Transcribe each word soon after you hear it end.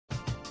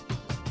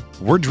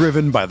We're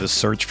driven by the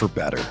search for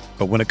better.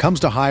 But when it comes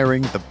to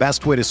hiring, the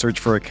best way to search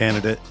for a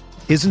candidate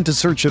isn't to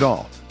search at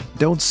all.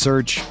 Don't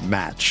search,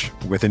 match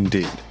with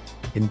Indeed.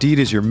 Indeed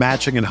is your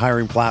matching and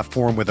hiring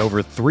platform with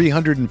over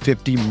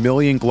 350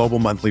 million global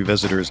monthly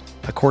visitors,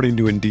 according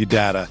to Indeed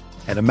data,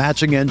 and a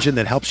matching engine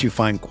that helps you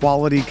find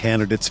quality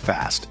candidates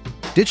fast.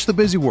 Ditch the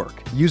busy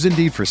work. Use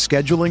Indeed for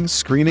scheduling,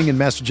 screening, and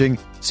messaging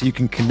so you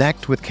can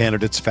connect with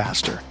candidates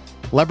faster.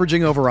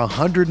 Leveraging over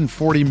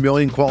 140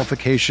 million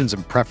qualifications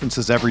and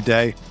preferences every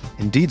day,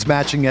 Indeed's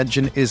matching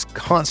engine is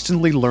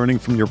constantly learning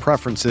from your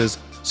preferences,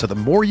 so the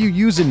more you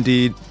use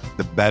Indeed,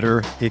 the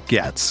better it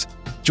gets.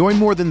 Join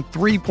more than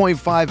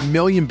 3.5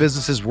 million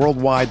businesses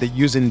worldwide that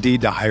use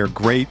Indeed to hire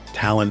great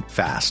talent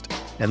fast.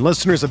 And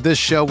listeners of this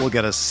show will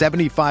get a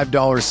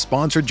 $75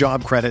 sponsored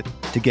job credit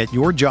to get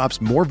your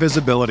jobs more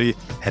visibility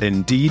at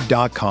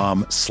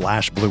Indeed.com/Blue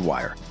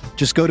Wire.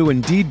 Just go to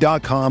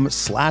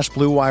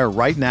Indeed.com/Blue Wire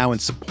right now and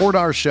support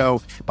our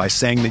show by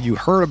saying that you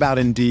heard about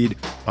Indeed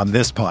on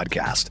this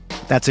podcast.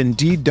 That's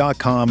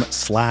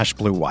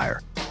Indeed.com/Blue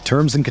Wire.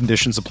 Terms and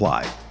conditions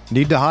apply.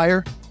 Need to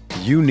hire?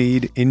 You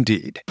need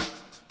Indeed.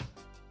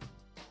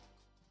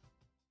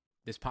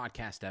 This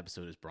podcast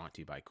episode is brought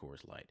to you by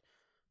Coors Light.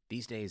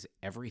 These days,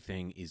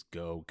 everything is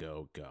go,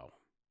 go, go.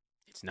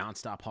 It's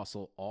nonstop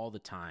hustle all the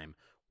time.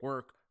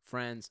 Work,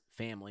 friends,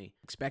 family,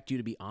 expect you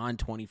to be on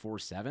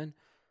 24/7.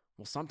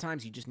 Well,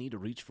 sometimes you just need to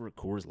reach for a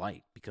Coors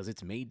Light because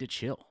it's made to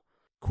chill.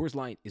 Coors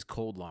Light is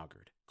cold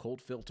lagered,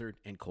 cold filtered,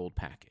 and cold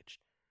packaged.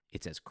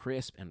 It's as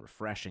crisp and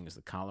refreshing as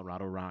the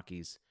Colorado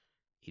Rockies.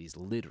 It is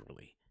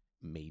literally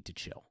made to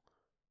chill.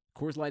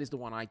 Coors Light is the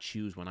one I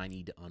choose when I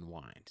need to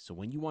unwind. So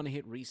when you want to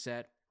hit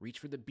reset, reach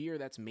for the beer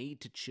that's made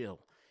to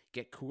chill.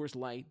 Get Coors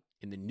Light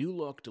in the new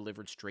look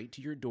delivered straight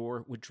to your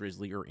door with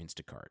Drizzly or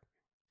Instacart.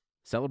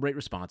 Celebrate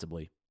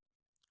responsibly.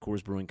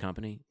 Coors Brewing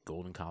Company,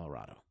 Golden,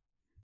 Colorado.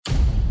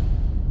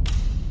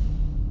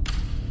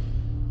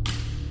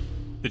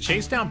 The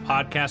Chase Down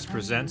Podcast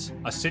presents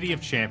A City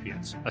of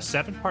Champions, a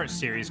 7-part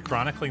series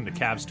chronicling the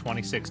Cavs'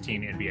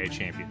 2016 NBA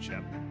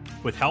championship.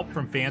 With help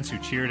from fans who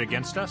cheered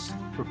against us,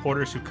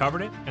 reporters who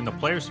covered it, and the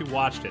players who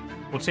watched it,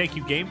 we'll take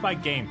you game by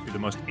game through the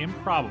most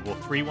improbable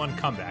 3-1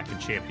 comeback in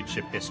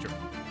championship history.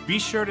 Be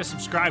sure to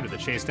subscribe to the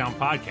Chase Down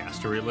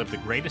Podcast to relive the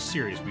greatest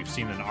series we've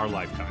seen in our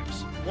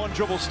lifetimes. One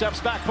dribble,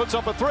 steps back, puts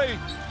up a three,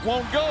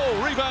 won't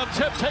go, rebound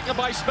tip taken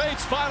by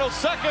Speights, final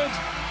seconds,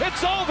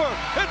 it's over,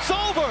 it's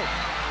over!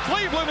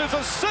 Cleveland is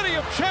a city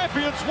of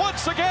champions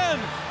once again.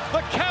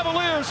 The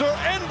Cavaliers are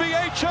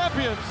NBA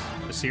champions.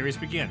 The series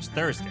begins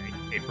Thursday,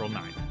 April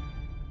 9th.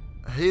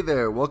 Hey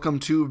there, welcome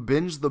to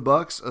Binge the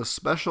Bucks, a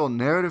special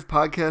narrative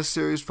podcast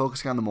series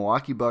focusing on the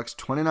Milwaukee Bucks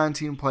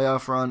 2019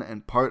 playoff run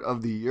and part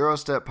of the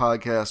Eurostep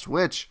podcast,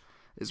 which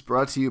is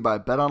brought to you by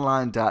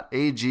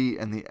betonline.ag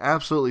and the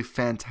absolutely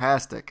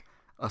fantastic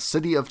A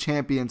City of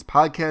Champions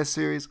podcast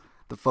series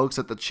the folks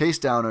at the Chase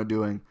Down are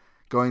doing,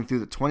 going through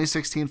the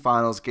 2016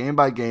 finals game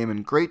by game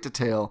in great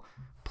detail.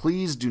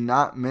 Please do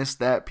not miss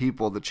that,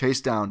 people. The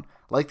Chase Down,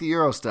 like the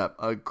Eurostep,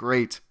 a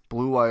great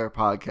Blue Wire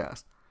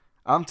podcast.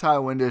 I'm Ty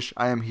Windish.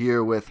 I am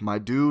here with my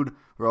dude,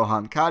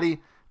 Rohan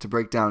Kadi, to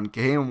break down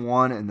Game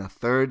 1 in the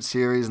third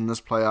series in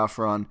this playoff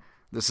run.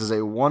 This is a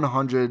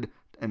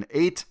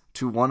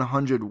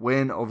 108-100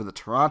 win over the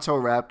Toronto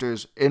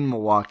Raptors in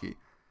Milwaukee.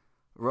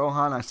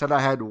 Rohan, I said I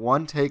had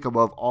one take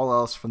above all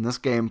else from this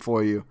game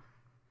for you.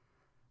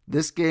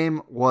 This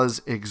game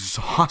was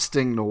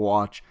exhausting to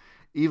watch,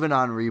 even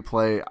on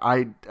replay.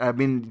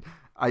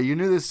 You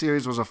knew this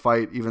series was a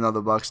fight, even though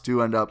the Bucks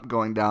do end up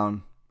going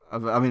down.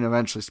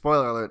 Eventually,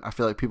 spoiler alert, I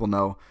feel like people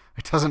know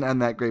it doesn't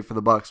end that great for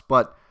the Bucks,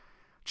 but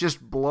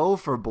just blow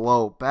for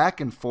blow, back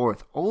and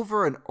forth,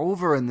 over and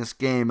over in this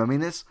game.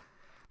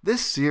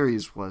 This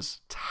series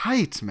was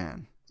tight,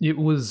 man. It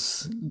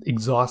was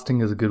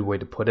exhausting is a good way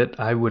to put it.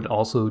 I would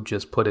also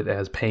just put it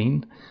as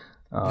pain.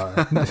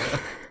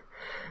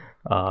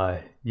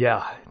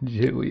 Yeah,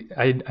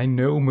 I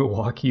know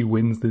Milwaukee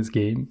wins this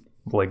game,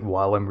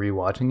 while I'm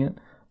rewatching it,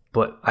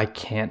 but I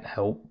can't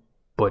help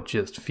but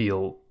just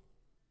feel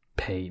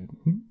pain.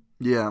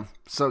 Yeah,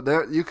 so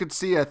there you could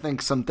see, I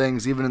think, some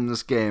things even in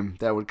this game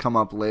that would come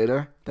up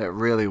later that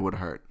really would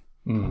hurt.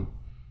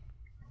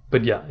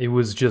 But yeah, it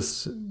was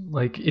just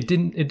it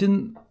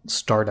didn't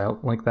start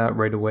out like that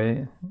right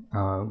away.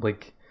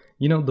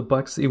 The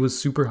Bucks, it was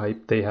super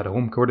hyped. They had a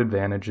home court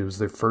advantage. It was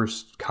their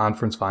first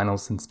conference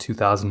finals since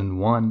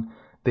 2001.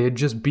 They had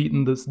just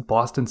beaten the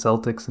Boston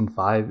Celtics in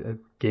 5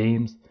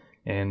 games,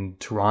 and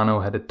Toronto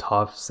had a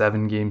tough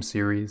 7-game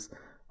series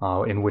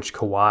in which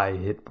Kawhi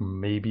hit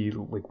maybe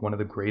one of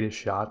the greatest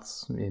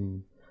shots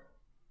in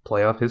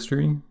playoff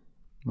history.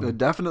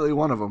 Definitely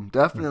one of them.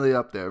 Definitely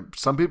up there.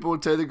 Some people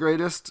would say the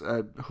greatest.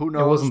 Who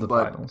knows? It wasn't the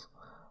finals.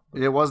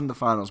 It wasn't the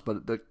finals,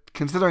 but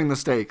considering the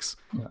stakes,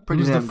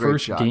 pretty damn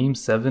great shot. It was the first Game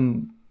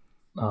 7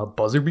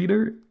 buzzer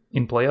beater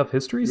in playoff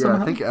history somehow?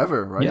 Yeah, I think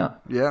ever, right?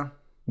 Yeah.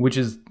 Which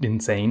is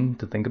insane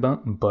to think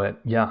about.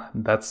 But yeah,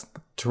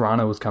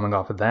 Toronto was coming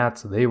off of that,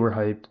 so they were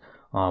hyped.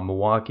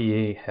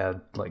 Milwaukee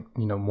had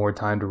more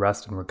time to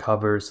rest and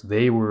recover, so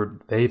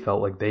they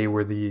felt like they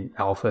were the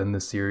alpha in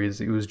this series.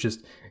 It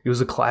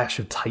was a clash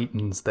of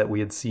titans that we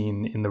had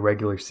seen in the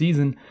regular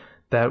season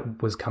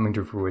that was coming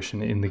to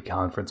fruition in the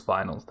conference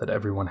finals that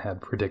everyone had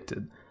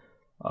predicted.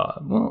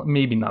 Well,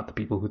 maybe not the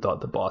people who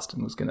thought that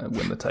Boston was going to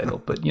win the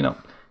title, but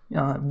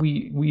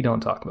we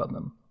don't talk about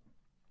them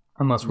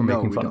unless we're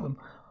making fun of them.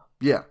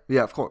 Yeah,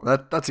 of course.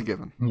 That's a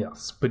given.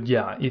 Yes, but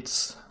yeah,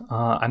 it's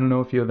I don't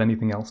know if you have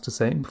anything else to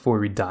say before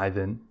we dive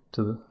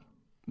into the...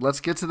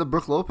 Let's get to the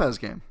Brook Lopez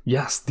game.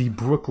 Yes, the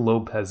Brook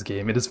Lopez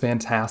game. It is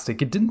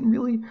fantastic. It didn't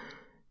really,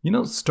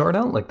 start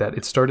out like that.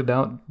 It started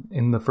out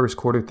in the first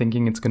quarter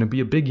thinking it's going to be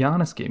a big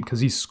Giannis game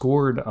because he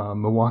scored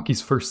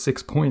Milwaukee's first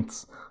 6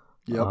 points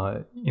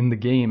in the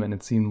game, and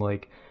it seemed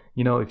like,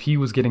 if he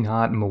was getting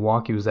hot and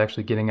Milwaukee was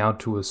actually getting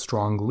out to a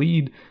strong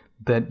lead,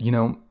 that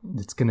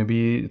it's gonna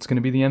be the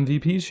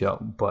MVP show.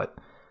 But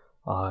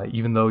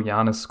even though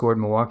Giannis scored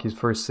Milwaukee's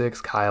first 6,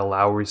 Kyle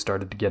Lowry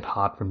started to get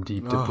hot from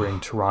deep to bring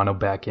Toronto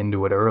back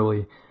into it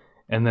early,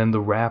 and then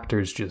the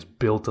Raptors just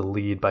built a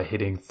lead by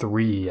hitting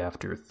 3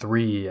 after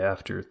 3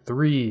 after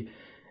 3,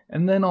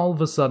 and then all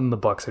of a sudden the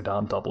Bucks are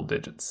down double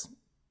digits.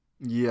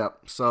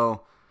 Yep.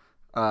 So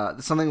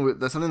something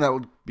that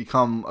would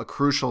become a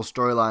crucial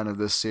storyline of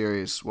this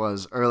series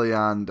was early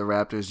on the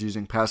Raptors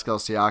using Pascal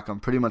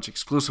Siakam pretty much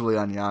exclusively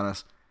on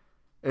Giannis.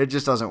 It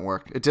just doesn't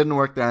work. It didn't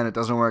work then. It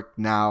doesn't work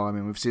now. I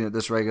mean, we've seen it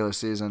this regular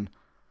season.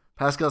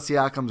 Pascal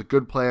Siakam's a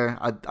good player.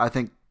 I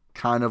think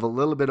kind of a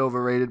little bit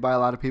overrated by a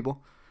lot of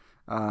people,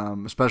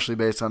 especially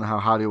based on how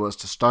hot he was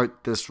to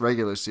start this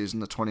regular season,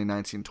 the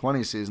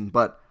 2019-20 season.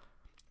 But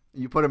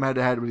you put him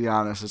head-to-head with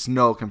Giannis, it's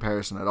no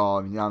comparison at all.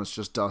 I mean, Giannis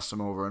just dusts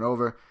him over and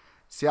over.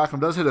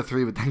 Siakam does hit a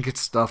 3, but then gets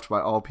stuffed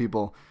by all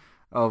people,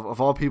 of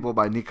all people,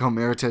 by Niko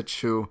Mirotic,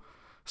 who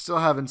still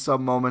having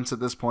some moments at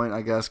this point,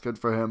 I guess. Good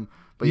for him.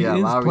 But he yeah,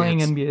 is Lowry playing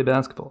NBA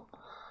basketball.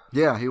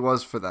 Yeah, he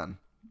was for then.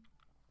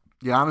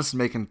 Giannis is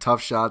making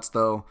tough shots,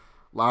 though.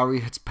 Lowry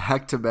hits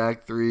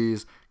back-to-back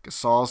threes.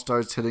 Gasol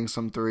starts hitting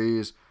some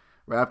threes.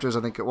 Raptors,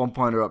 I think, at one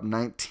point are up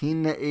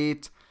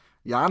 19-8.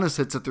 Giannis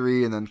hits a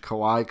 3, and then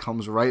Kawhi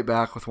comes right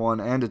back with 1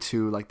 and a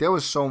 2. Like, there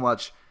was so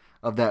much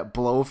of that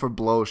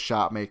blow-for-blow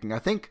shot making. I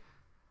think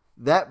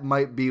that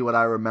might be what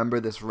I remember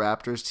this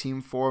Raptors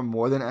team for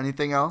more than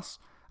anything else.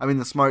 I mean,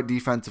 the smart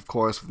defense, of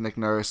course, with Nick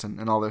Nurse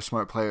and all their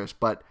smart players,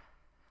 but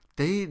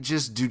they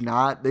just do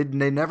not. They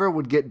never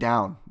would get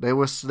down. They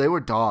were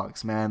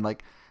dogs, man.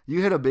 Like,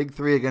 you hit a big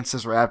 3 against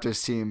this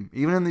Raptors team,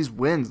 even in these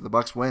wins, the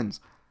Bucks wins.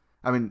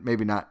 I mean,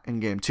 maybe not in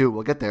game 2.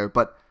 We'll get there,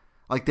 but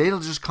like they'll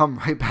just come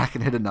right back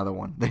and hit another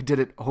one. They did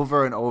it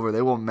over and over.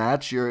 They will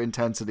match your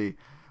intensity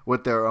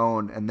with their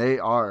own, and they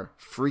are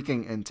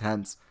freaking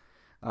intense.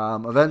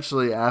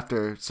 Eventually,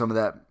 after some of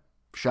that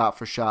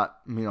shot-for-shot,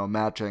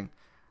 matching,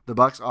 the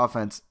Bucks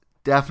offense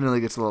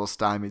definitely gets a little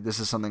stymied. This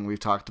is something we've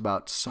talked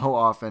about so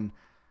often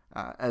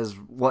as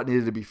what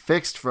needed to be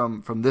fixed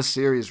from this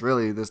series,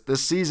 really,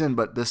 this season,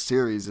 but this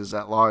series is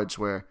at large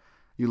where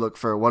you look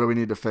for what do we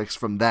need to fix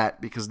from that,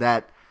 because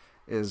that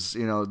is,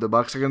 the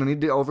Bucks are going to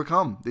need to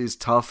overcome these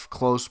tough,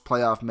 close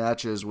playoff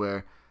matches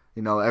where,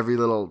 every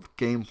little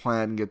game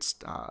plan gets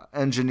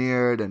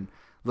engineered and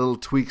little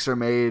tweaks are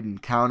made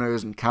and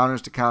counters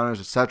to counters,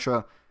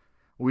 etc.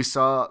 We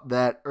saw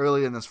that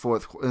early in this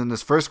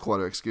first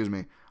quarter,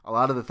 a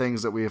lot of the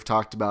things that we have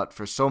talked about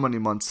for so many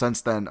months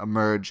since then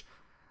emerge.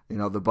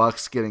 The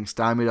Bucks getting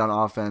stymied on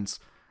offense,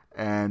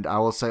 and I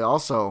will say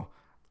also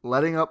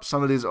letting up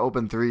some of these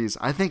open threes,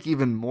 I think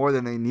even more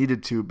than they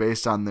needed to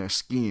based on their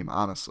scheme,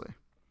 honestly.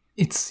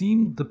 It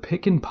seemed the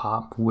pick and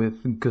pop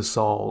with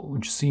Gasol,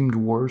 which seemed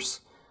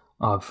worse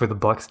for the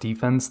Bucks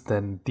defense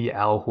than the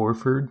Al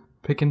Horford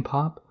pick and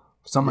pop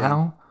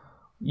somehow.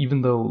 Yeah.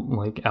 Even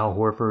though Al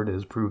Horford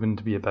has proven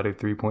to be a better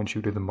 3-point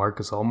shooter than Marc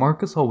Gasol. Marc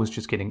Gasol was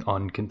just getting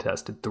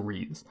uncontested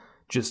threes,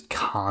 just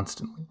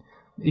constantly.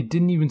 It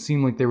didn't even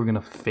seem like they were going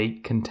to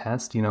fake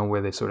contest,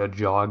 where they sort of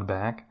jogged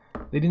back.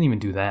 They didn't even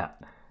do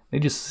that. They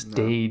just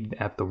stayed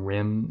at the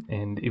rim,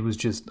 and it was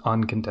just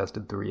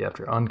uncontested 3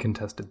 after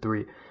uncontested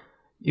 3.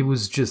 It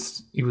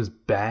was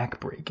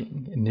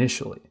back-breaking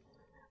initially.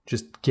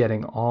 Just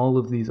getting all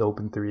of these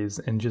open threes,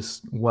 and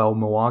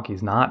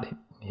Milwaukee's not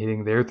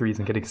hitting their threes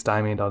and getting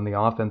stymied on the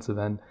offensive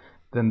end,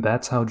 then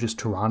that's how just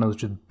Toronto's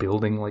just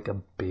building a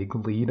big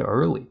lead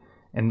early.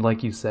 And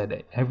like you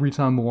said, every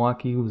time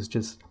Milwaukee was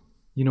just,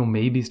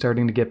 maybe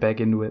starting to get back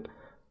into it,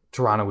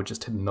 Toronto would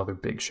just hit another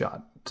big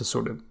shot to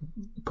sort of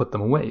put them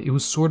away. It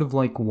was sort of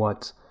like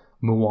what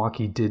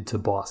Milwaukee did to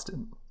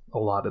Boston a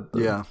lot of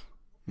the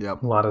A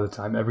lot of the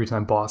time, every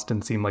time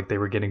Boston seemed like they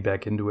were getting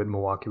back into it,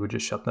 Milwaukee would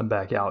just shut them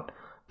back out.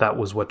 That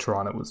was what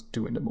Toronto was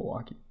doing to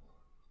Milwaukee.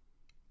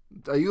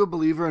 Are you a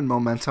believer in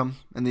momentum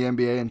in the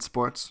NBA and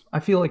sports? I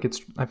feel like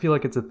it's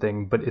a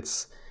thing, but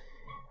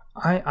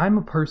I'm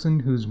a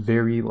person who's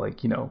very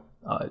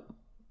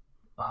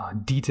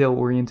detail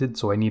oriented,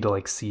 so I need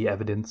to see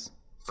evidence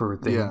for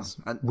things.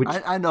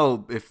 Yeah, I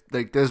know if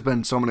there's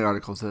been so many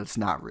articles that it's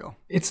not real.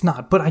 It's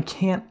not, but I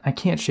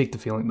can't shake the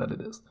feeling that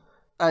it is.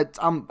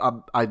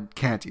 I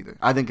can't either.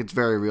 I think it's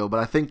very real, but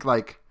I think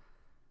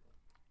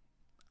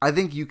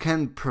you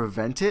can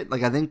prevent it.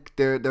 Like I think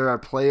there are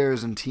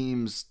players and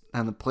teams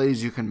and the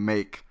plays you can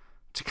make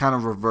to kind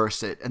of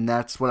reverse it, and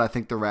that's what I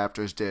think the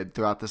Raptors did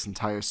throughout this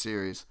entire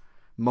series.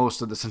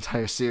 Most of this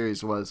entire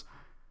series was,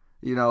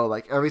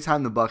 like every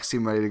time the Bucks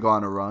seemed ready to go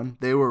on a run,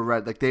 they were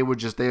ready. Like they would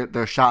just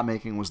their shot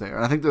making was there,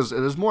 and I think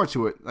there's more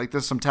to it. Like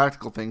there's some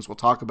tactical things we'll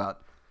talk about.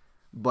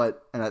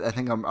 But I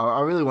think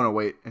I really want to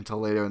wait until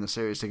later in the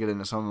series to get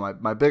into some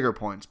of my bigger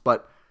points.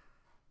 But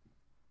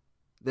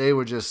they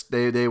were just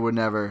they would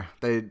never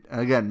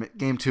again,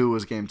 game 2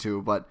 was game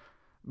 2, but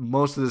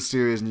most of the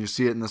series, and you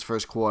see it in this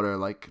first quarter,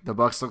 like the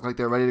Bucks look like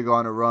they're ready to go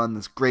on a run.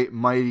 This great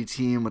mighty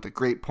team with a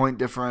great point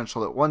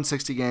differential that won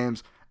 60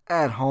 games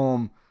at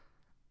home.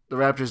 The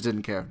Raptors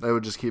didn't care. They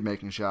would just keep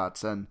making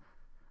shots. And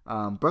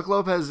Brook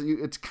Lopez,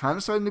 it's kind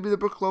of starting to be the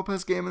Brook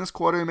Lopez game in this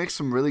quarter. He makes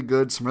some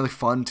really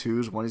fun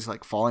twos when he's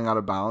like falling out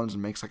of bounds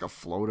and makes like a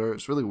floater.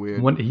 It's really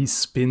weird. When he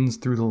spins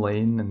through the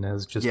lane and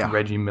has just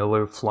Reggie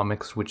Miller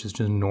flummoxed, which is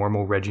just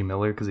normal Reggie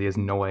Miller because he has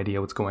no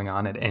idea what's going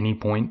on at any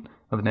point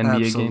of an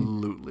NBA game.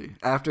 Absolutely.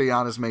 After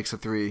Giannis makes a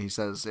three, he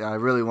says, I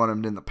really want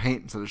him in the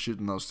paint instead of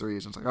shooting those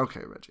threes. And it's like,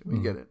 okay, Reggie, we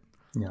get it.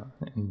 Yeah,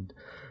 and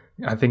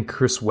I think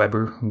Chris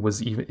Webber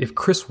was even... If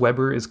Chris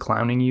Webber is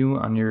clowning you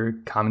on your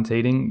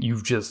commentating,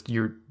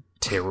 you're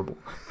terrible.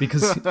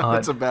 Because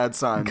that's a bad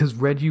sign. Because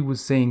Reggie was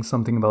saying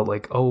something about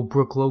like, oh,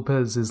 Brook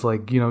Lopez is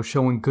like,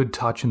 showing good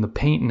touch in the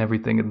paint and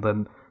everything. And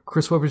then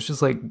Chris Webber's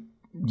just like,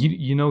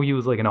 he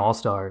was like an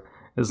all-star.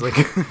 As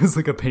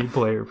like a paint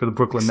player for the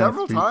Brooklyn Nets.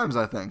 Several times,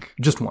 I think.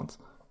 Just once.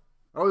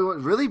 Oh,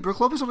 really? Brook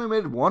Lopez only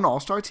made one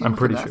All-Star team? I'm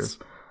pretty sure.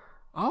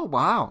 Oh,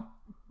 wow.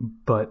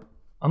 But,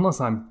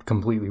 unless I'm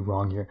completely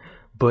wrong here.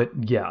 But,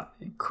 yeah,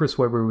 Chris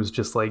Webber was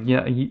just like,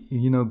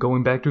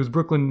 going back to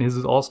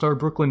his All-Star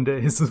Brooklyn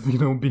days of,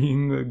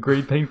 being a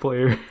great paint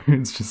player.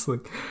 It's just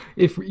like,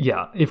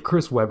 if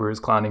Chris Webber is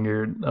clowning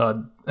your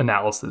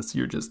analysis,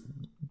 you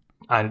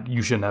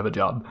shouldn't have a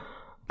job.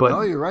 But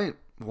no, you're right.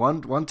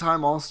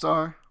 One-time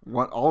All-Star.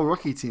 All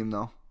rookie team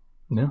though.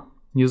 Yeah,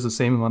 he has the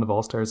same amount of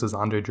All-Stars as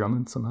Andre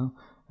Drummond somehow,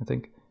 I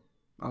think.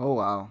 Oh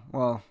wow.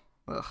 Well,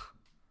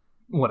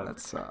 whatever.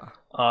 That's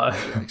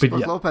but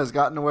Lopez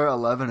gotten to wear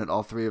 11 at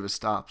all 3 of his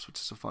stops,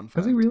 which is a fun fact.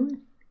 Has he really?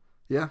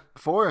 Yeah,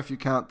 4 if you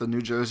count the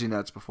New Jersey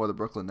Nets before the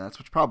Brooklyn Nets,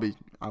 which probably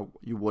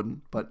you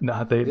wouldn't. But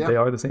nah, they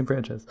are the same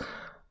franchise.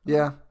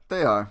 Yeah,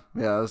 they are.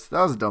 Yeah,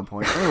 that was a dumb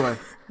point. Anyway,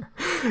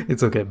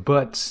 it's okay,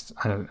 but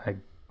I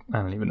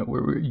don't even know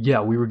where we were.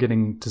 Yeah, we were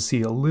getting to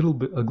see a little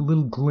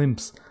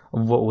glimpse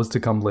of what was to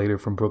come later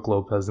from Brook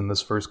Lopez in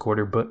this first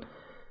quarter, but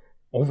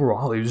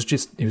overall, it was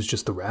just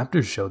the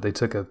Raptors show. They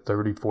took a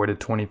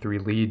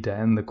 34-23 lead to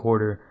end the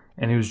quarter,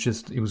 and it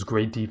was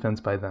great defense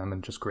by them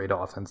and just great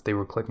offense. They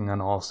were clicking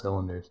on all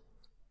cylinders.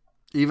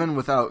 Even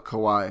without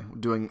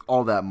Kawhi doing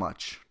all that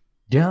much.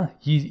 Yeah,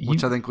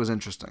 which I think was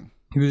interesting.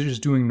 He was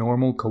just doing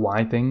normal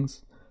Kawhi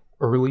things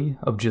early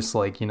of just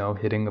like,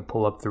 hitting a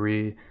pull-up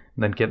three,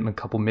 and then getting a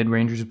couple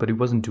mid-rangers, but he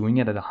wasn't doing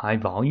it at a high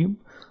volume.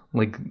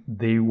 Like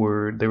they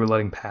were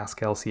letting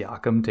Pascal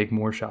Siakam take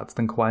more shots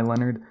than Kawhi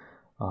Leonard.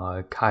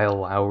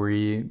 Kyle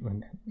Lowry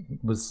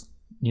was,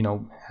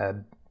 had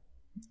a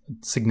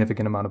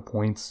significant amount of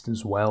points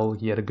as well.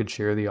 He had a good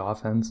share of the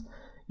offense.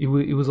 It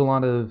was a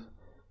lot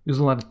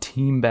of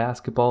team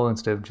basketball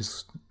instead of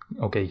just,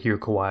 okay, here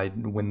Kawhi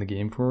win the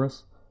game for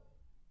us.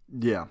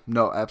 Yeah,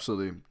 no,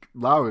 absolutely.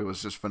 Lowry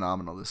was just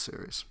phenomenal this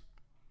series.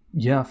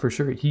 Yeah, for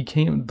sure. He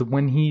came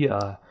when he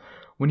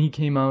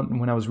came out,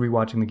 when I was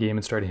rewatching the game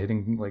and started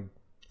hitting like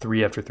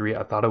 3 after 3,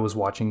 I thought I was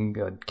watching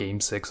Game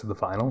 6 of the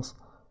finals.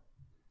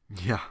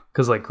 Yeah,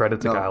 because like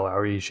credit to Kyle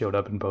Lowry, he showed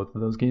up in both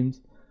of those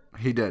games.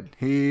 He did.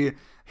 He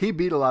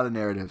beat a lot of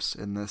narratives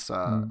in this.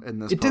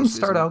 It didn't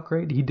start out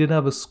great. He did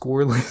have a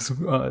scoreless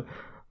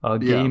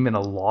game and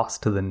a loss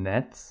to the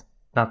Nets,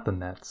 not the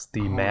Nets,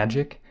 the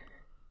Magic.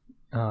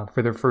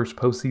 For their first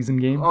postseason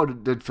game. Oh,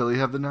 did Philly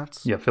have the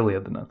Nets? Yeah, Philly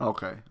had the Nets.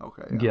 Okay.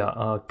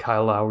 Yeah,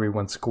 Kyle Lowry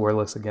went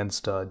scoreless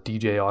against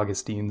DJ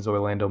Augustine's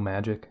Orlando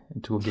Magic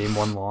into a Game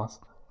 1 loss.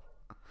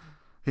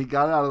 He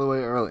got it out of the way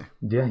early.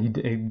 Yeah, he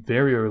did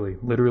very early.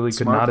 Literally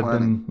Smart could not have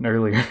been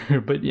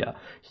earlier. But yeah,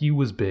 he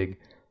was big.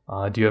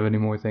 Do you have any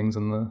more things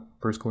in the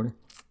first quarter?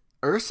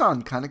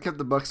 Ersan kind of kept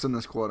the Bucks in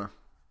this quarter.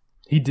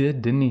 He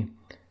did, didn't he?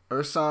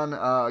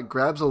 Ersan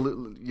grabs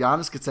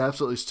Giannis gets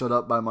absolutely stood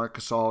up by Marc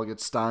Gasol,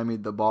 gets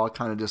stymied. The ball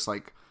kind of just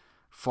like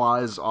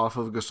flies off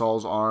of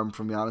Gasol's arm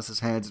from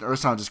Giannis's hands, and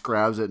Ersan just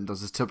grabs it and does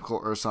his typical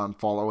Ersan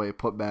fall away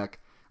putback,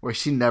 where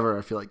she never,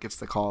 I feel like, gets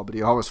the call, but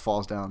he always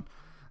falls down.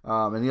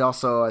 And he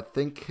also, I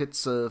think,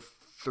 hits a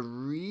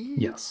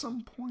 3 at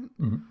some point.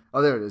 Mm-hmm.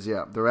 Oh, there it is.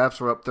 Yeah, the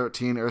Raps were up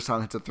 13.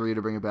 Ersan hits a 3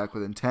 to bring it back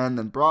within 10.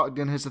 Then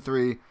Brogdon hits a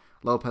 3.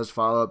 Lopez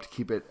follow up to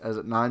keep it as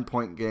a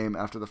 9-point game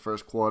after the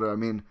first quarter. I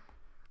mean,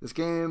 this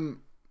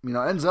game,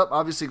 ends up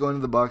obviously going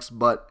to the Bucks,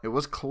 but it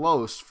was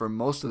close for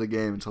most of the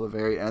game until the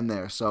very end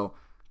there. So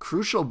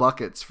crucial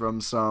buckets from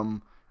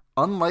some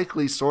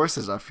unlikely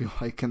sources, I feel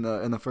like, in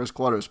the first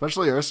quarter,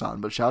 especially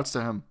Ersan, but shouts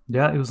to him.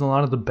 Yeah, it was a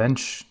lot of the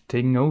bench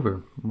taking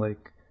over.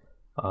 Like,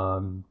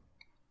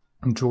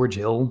 George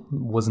Hill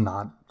was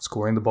not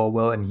scoring the ball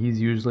well, and he's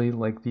usually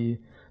like the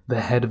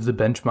head of the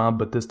bench mob,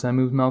 but this time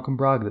it was Malcolm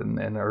Brogdon,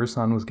 and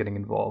Ersan was getting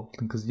involved.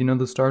 Because,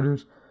 the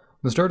starters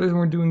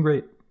weren't doing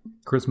great.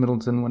 Chris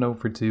Middleton went 0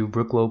 for 2.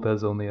 Brook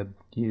Lopez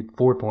he had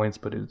 4 points,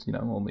 but it was,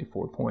 only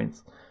 4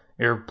 points.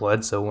 Eric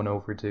Bledsoe went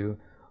 0 for 2.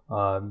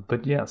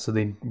 But yeah, so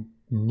they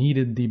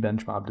needed the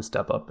bench mob to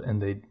step up,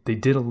 and they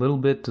did a little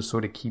bit to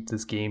sort of keep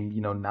this game,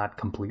 not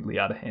completely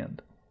out of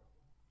hand.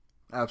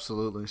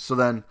 Absolutely. So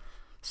then,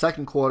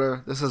 second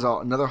quarter, this is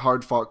another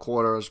hard-fought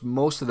quarter, as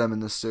most of them in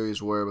this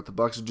series were, but the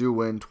Bucks do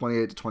win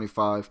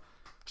 28-25.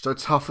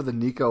 Starts off with a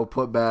Nico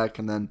putback,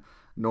 and then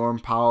Norm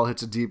Powell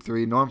hits a deep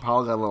three. Norm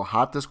Powell got a little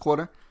hot this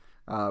quarter.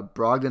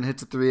 Brogdon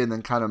hits a three and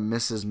then kind of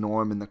misses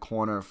Norm in the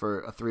corner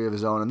for a three of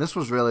his own. And this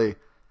was really,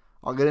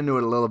 I'll get into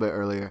it a little bit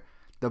earlier.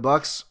 The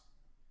Bucks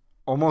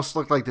almost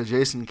looked like the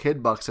Jason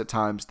Kidd Bucks at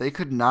times. They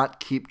could not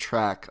keep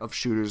track of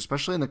shooters,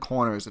 especially in the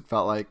corners. It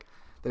felt like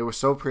they were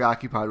so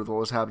preoccupied with what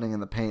was happening in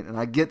the paint. And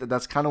I get that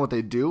that's kind of what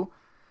they do,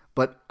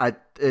 but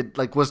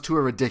it was to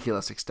a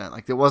ridiculous extent.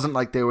 Like, it wasn't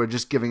like they were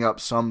just giving up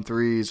some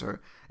threes,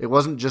 or it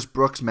wasn't just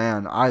Brooks'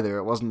 man either.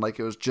 It wasn't like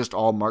it was just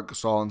all Marc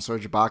Gasol and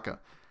Serge Ibaka.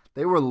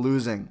 They were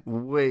losing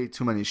way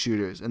too many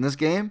shooters in this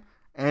game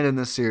and in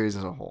this series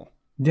as a whole.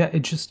 Yeah,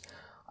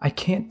 I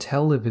can't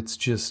tell if it's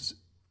just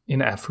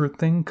an effort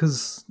thing,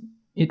 because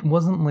it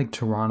wasn't like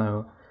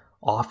Toronto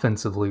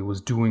offensively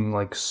was doing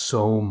like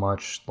so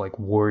much like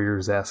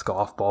Warriors-esque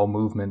off-ball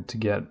movement to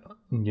get,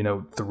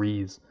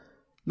 threes.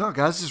 No,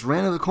 guys just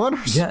ran to the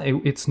corners. Yeah,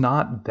 it's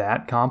not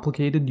that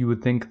complicated. You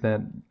would think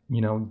that,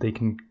 they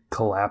can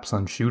collapse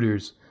on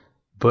shooters,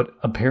 but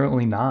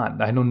apparently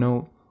not. I don't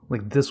know.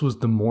 Like, this was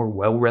the more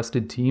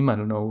well-rested team. I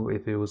don't know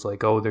if it was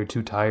like, oh, they're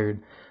too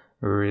tired,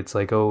 or it's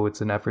like, oh,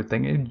 it's an effort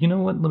thing. And you know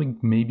what?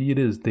 Like, maybe it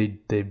is.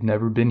 They've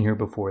never been here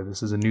before.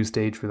 This is a new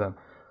stage for them.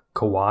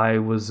 Kawhi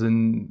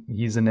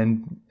he's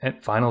an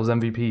Finals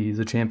MVP. He's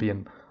a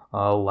champion.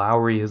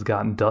 Lowry has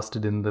gotten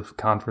dusted in the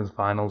conference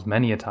finals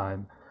many a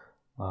time.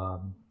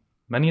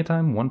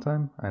 One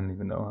time? I don't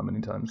even know how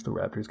many times the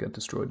Raptors got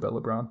destroyed by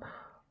LeBron.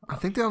 I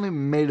think they only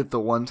made it the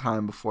one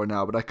time before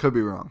now, but I could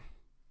be wrong.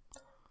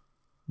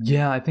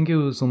 Yeah, I think it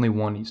was only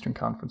one Eastern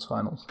Conference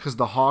Finals. Because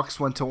the Hawks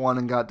went to one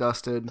and got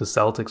dusted. The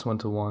Celtics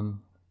went to one.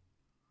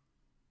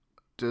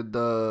 Did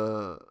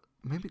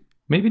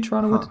Maybe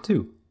Toronto went to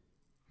two.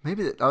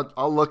 Maybe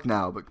I'll look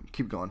now, but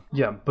keep going.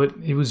 Yeah, but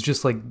it was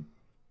just like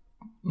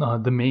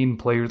the main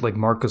players, like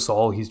Marc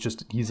Gasol.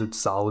 He's a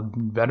solid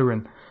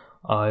veteran.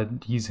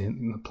 He's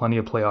in plenty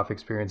of playoff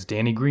experience.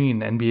 Danny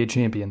Green, NBA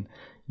champion.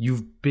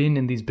 You've been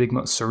in these big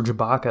Serge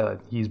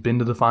Ibaka, he's been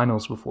to the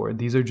finals before.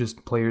 These are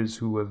just players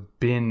who have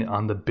been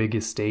on the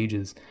biggest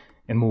stages.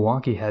 And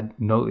Milwaukee had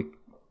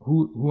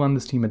who on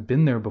this team had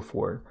been there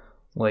before?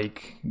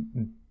 Like,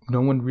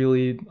 no one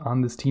really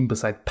on this team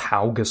besides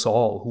Pau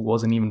Gasol, who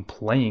wasn't even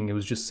playing. It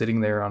was just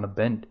sitting there on a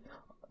bench.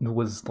 It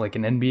was like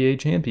an NBA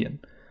champion.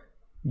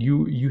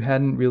 You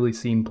hadn't really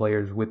seen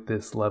players with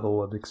this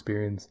level of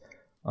experience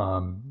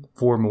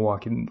for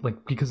Milwaukee,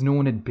 like, because no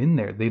one had been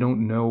there. They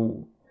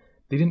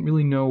didn't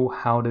really know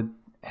how to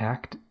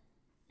act,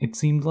 it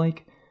seemed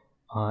like.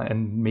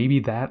 And maybe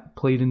that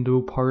played into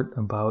a part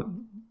about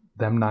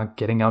them not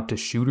getting out to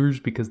shooters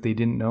because they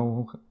didn't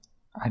know.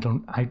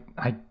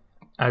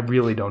 I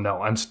really don't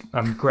know.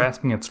 I'm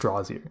grasping at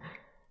straws here.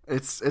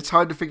 It's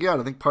hard to figure out.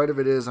 I think part of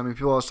it is,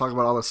 people always talk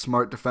about all the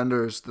smart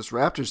defenders this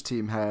Raptors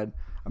team had.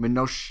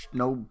 No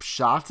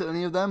shots at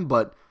any of them,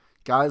 but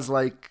guys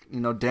like,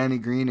 Danny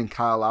Green and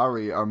Kyle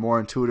Lowry are more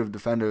intuitive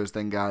defenders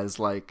than guys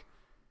like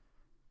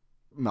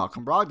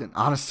Malcolm Brogdon.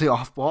 Honestly,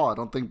 off ball, I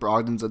don't think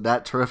Brogdon's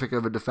that terrific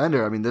of a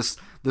defender. This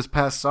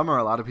past summer,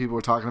 a lot of people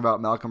were talking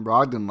about Malcolm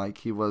Brogdon like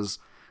he was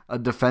a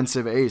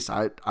defensive ace.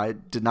 I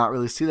did not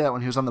really see that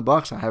when he was on the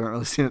Bucks. I haven't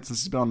really seen it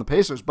since he's been on the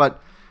Pacers,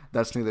 but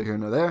that's neither here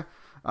nor there.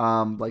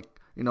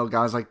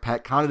 Guys like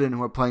Pat Connaughton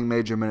who are playing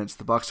major minutes.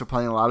 The Bucks are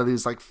playing a lot of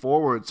these like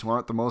forwards who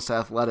aren't the most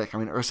athletic.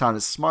 Ersan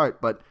is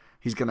smart, but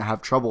he's going to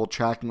have trouble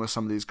tracking with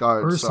some of these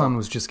guards. Ersan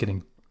was just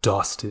getting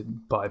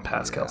dusted by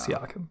Pascal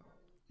Siakam.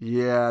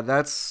 Yeah,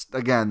 there's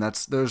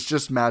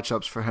just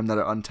matchups for him that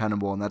are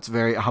untenable, and that's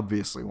very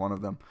obviously one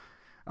of them.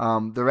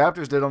 The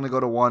Raptors did only go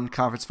to one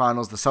conference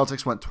finals. The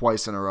Celtics went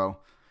twice in a row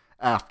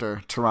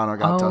after Toronto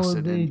got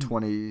dusted in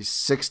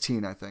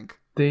 2016, I think.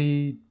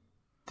 They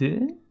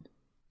did?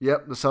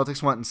 Yep, the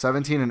Celtics went in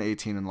 17 and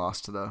 18 and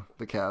lost to the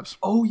Cavs.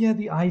 Oh, yeah,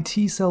 the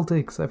IT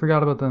Celtics. I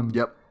forgot about them.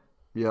 Yep,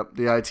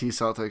 the IT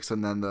Celtics,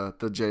 and then the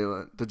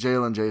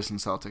Jalen Jason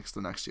Celtics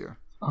the next year.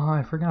 Oh,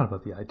 I forgot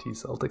about the IT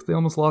Celtics. They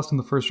almost lost in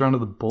the first round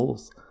of the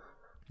Bulls.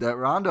 That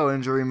Rondo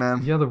injury,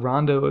 man. Yeah, that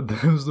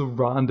was the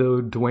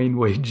Rondo, Dwayne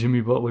Wade,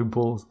 Jimmy Butler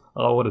Bulls.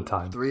 Oh, what a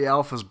time. 3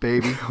 alphas,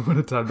 baby. What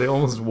a time. They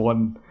almost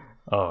won.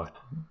 Oh,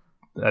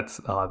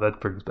 that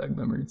brings back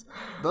memories.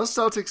 Those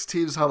Celtics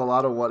teams had a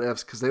lot of what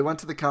ifs because they went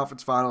to the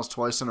conference finals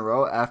twice in a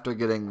row after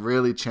getting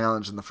really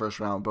challenged in the first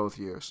round both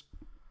years.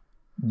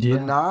 The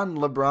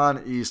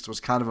non-LeBron East was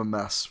kind of a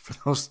mess for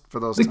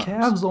those The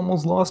times. Cavs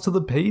almost lost to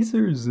the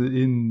Pacers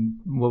in,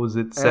 what was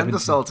it, 17? And the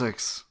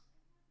Celtics.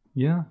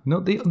 Yeah. No,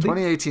 they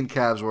 2018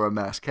 Cavs were a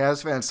mess.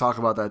 Cavs fans talk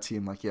about that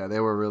team like, yeah, they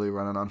were really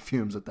running on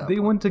fumes at that point.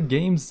 They went to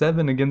Game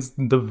 7 against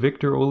the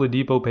Victor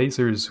Oladipo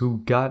Pacers,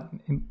 who got,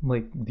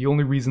 like, the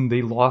only reason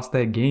they lost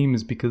that game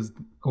is because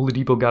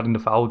Oladipo got into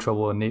foul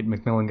trouble and Nate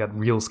McMillan got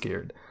real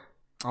scared.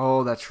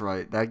 Oh, that's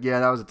right. That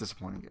was a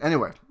disappointing.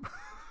 Anyway.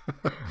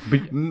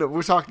 But, no,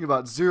 we're talking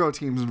about 0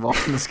 teams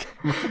involved in this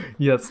game.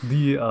 yes,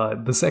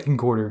 the second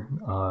quarter.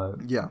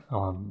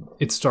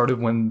 It started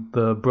when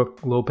the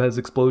Brook Lopez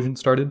explosion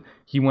started.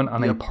 He went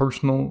on a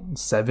personal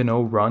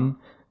 7-0 run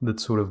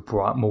that sort of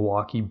brought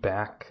Milwaukee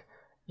back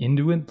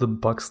into it. The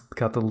Bucks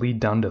got the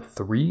lead down to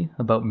 3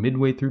 about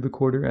midway through the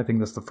quarter. I think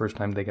that's the first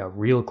time they got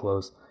real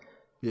close.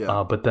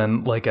 Yeah. But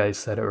then, like I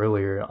said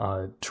earlier,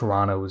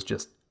 Toronto was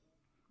just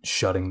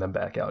shutting them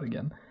back out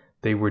again.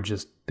 They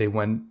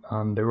went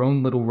on their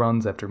own little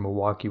runs after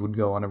Milwaukee would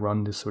go on a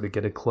run to sort of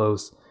get it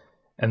close.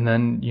 And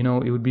then,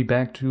 it would be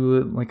back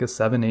to like a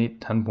 7, 8,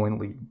 10-point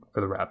lead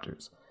for the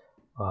Raptors.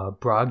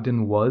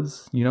 Brogdon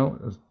was,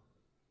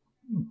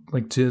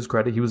 like to his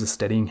credit, he was a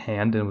steadying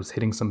hand and was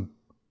hitting some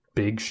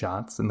big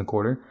shots in the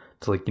quarter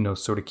to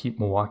sort of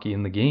keep Milwaukee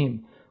in the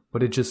game.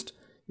 But it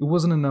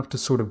wasn't enough to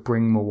sort of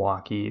bring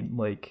Milwaukee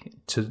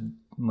to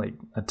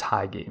a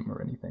tie game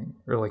or anything,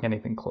 or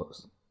anything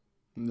close.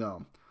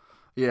 No.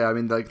 Yeah, I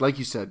mean, like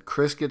you said,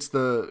 Chris gets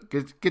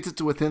it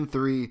to within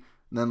 3, and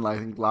then I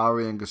think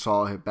Lowry and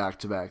Gasol hit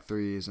back-to-back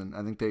threes, and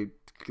I think the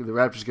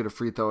Raptors get a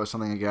free throw or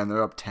something again.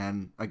 They're up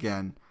 10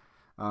 again.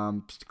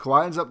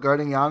 Kawhi ends up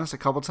guarding Giannis a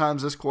couple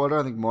times this quarter.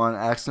 I think more on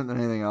accident than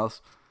anything else,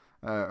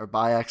 or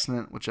by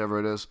accident, whichever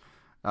it is,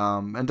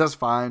 and does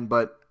fine.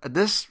 But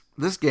this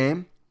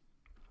game,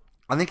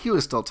 I think he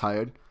was still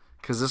tired.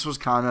 Because this was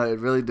it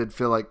really did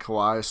feel like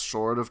Kawhi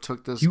sort of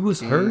took this. He was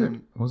hurt,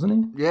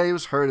 wasn't he? Yeah, he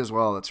was hurt as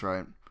well. That's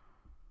right.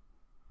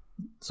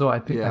 So I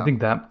think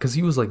that because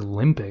he was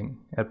limping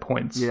at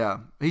points. Yeah,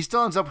 he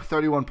still ends up with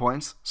 31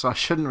 points. So I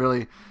shouldn't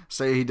really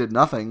say he did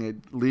nothing.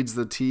 It leads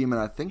the team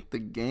and I think the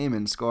game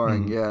in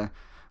scoring. Mm-hmm. Yeah,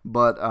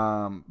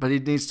 but he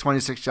needs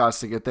 26 shots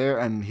to get there,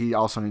 and he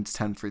also needs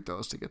 10 free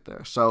throws to get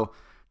there. So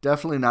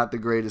definitely not the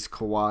greatest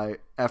Kawhi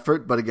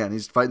effort. But again,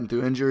 he's fighting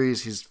through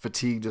injuries. He's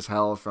fatigued as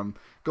hell from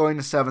going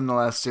to 7 in the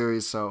last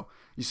series. So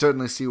you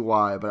certainly see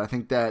why. But I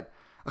think that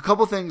a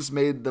couple things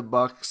made the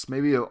Bucks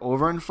maybe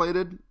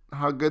overinflated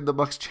how good the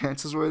Bucks'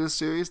 chances were this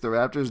series. The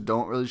Raptors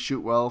don't really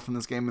shoot well from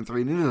this game in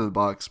 3, neither do the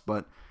Bucks,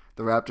 but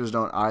the Raptors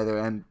don't either.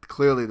 And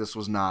clearly this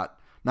was not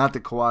the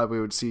Kawhi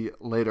we would see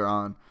later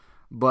on.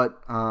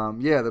 But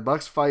the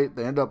Bucks fight.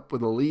 They end up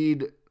with a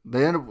lead.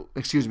 They end up,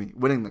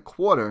 winning the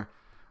quarter,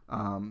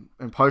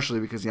 and partially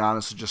because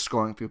Giannis is just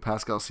scoring through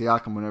Pascal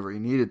Siakam whenever he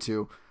needed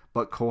to.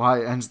 But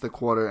Kawhi ends the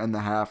quarter and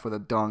the half with a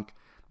dunk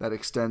that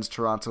extends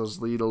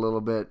Toronto's lead a little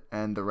bit,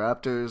 and the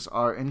Raptors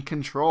are in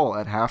control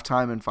at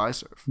halftime in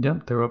Fiserv.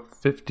 Yep, they're up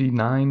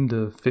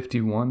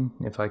 59-51,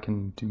 if I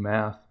can do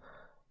math.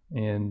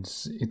 And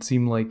it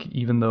seemed like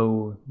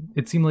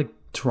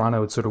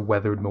Toronto had sort of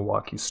weathered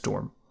Milwaukee's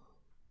storm.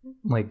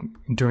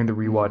 During the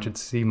rewatch, it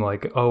seemed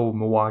like,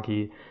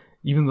 Milwaukee,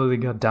 even though they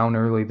got down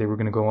early, they were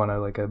going to go on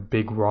a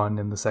big run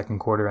in the second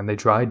quarter, and they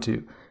tried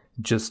to.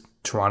 Just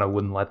Toronto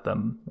wouldn't let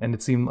them. And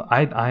it seemed,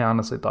 I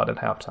honestly thought at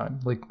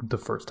halftime, the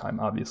first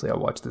time, obviously, I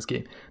watched this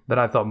game, that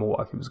I thought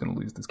Milwaukee was going to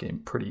lose this game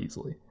pretty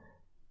easily.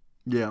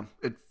 Yeah,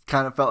 it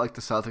kind of felt like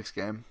the Celtics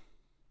game.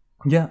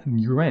 Yeah,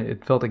 you're right.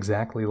 It felt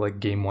exactly like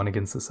game 1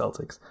 against the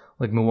Celtics.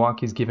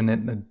 Milwaukee's giving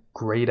it a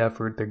great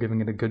effort. They're giving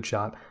it a good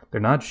shot.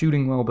 They're not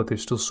shooting well, but they're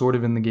still sort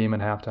of in the game at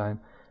halftime.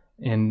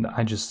 And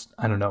I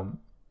don't know.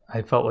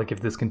 I felt like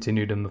if this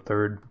continued in the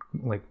third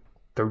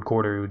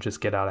quarter, it would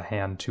just get out of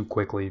hand too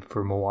quickly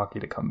for Milwaukee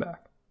to come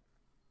back.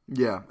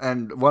 Yeah,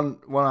 and one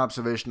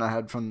observation I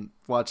had from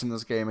watching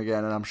this game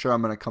again, and I'm sure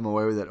I'm going to come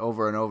away with it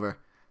over and over.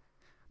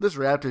 This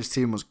Raptors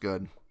team was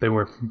good. They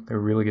were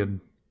really good.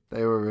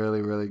 They were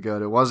really, really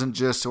good. It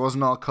wasn't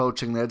all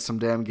coaching. They had some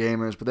damn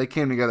gamers, but they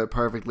came together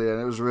perfectly,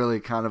 and it was really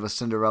kind of a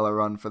Cinderella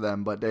run for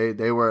them. But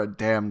they were a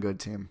damn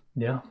good team.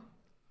 Yeah,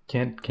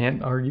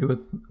 can't argue with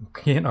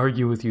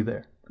you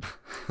there.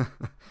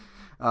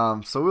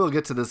 So we'll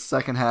get to the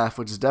second half,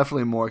 which is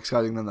definitely more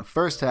exciting than the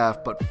first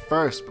half. But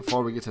first,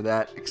 before we get to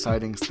that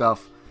exciting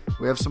stuff,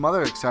 we have some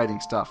other exciting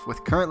stuff.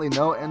 With currently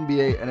no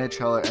NBA,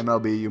 NHL, or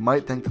MLB, you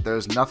might think that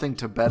there's nothing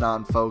to bet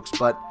on, folks,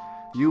 but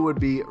you would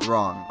be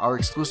wrong. Our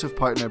exclusive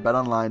partner,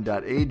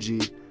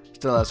 BetOnline.ag,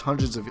 still has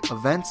hundreds of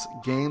events,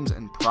 games,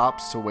 and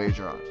props to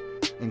wager on,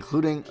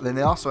 then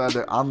they also have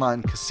their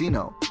online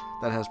casino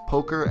that has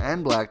poker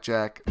and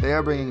blackjack. They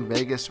are bringing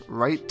Vegas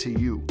right to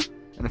you.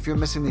 And if you're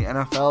missing the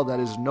NFL, that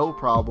is no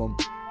problem.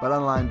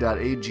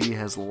 BetOnline.ag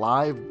has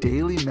live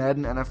daily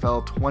Madden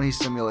NFL 20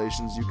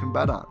 simulations you can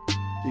bet on.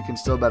 You can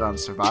still bet on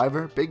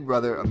Survivor, Big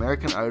Brother,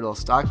 American Idol,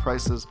 stock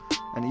prices,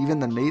 and even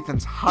the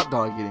Nathan's hot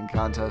dog eating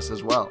contest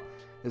as well.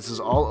 This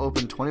is all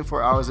open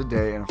 24 hours a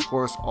day and, of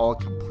course, all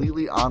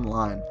completely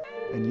online.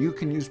 and you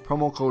can use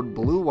promo code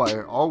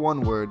BLUEWIRE, all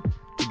one word,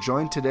 to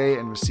join today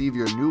and receive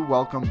your new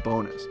welcome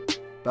bonus.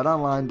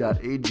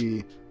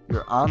 BetOnline.ag,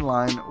 your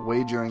online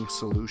wagering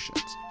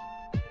solutions.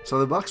 So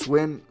the Bucks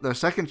win their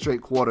second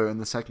straight quarter in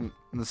the second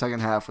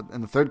half,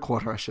 in the third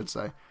quarter, I should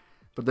say.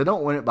 But they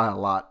don't win it by a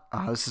lot.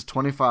 This is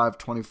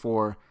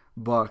 25-24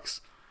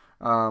 Bucks.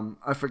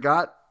 I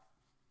forgot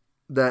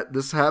that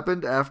this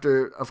happened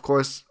after, of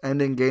course,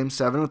 ending Game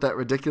 7 with that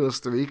ridiculous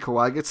 3.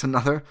 Kawhi gets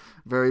another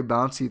very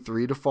bouncy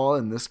 3 to fall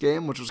in this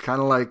game, which was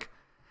kind of like,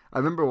 I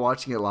remember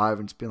watching it live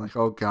and just being like,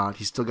 oh God,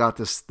 he's still got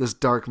this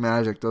dark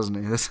magic, doesn't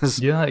he? This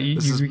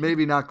is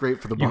maybe not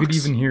great for the Bucks. You could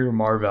even hear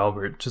Marv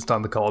Albert just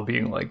on the call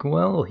being like,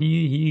 well,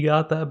 he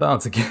got that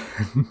bounce again.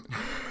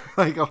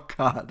 Like, oh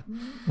God.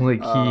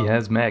 Like, he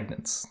has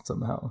magnets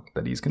somehow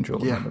that he's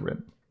controlling on the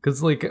rim.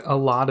 Because, like,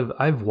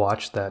 I've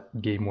watched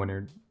that game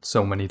winner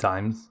so many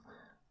times.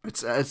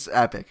 It's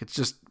epic. It's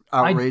just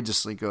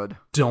outrageously good.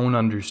 Don't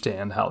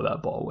understand how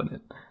that ball went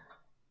in.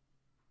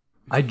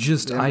 I have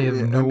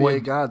no NBA idea.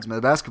 gods, man,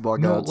 the basketball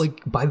gods. No, like,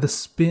 by the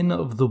spin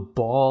of the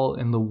ball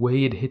and the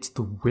way it hits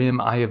the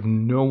rim, I have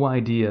no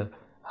idea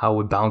how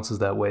it bounces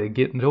that way.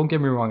 Don't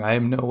get me wrong, I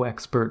am no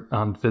expert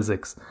on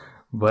physics,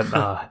 but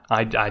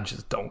I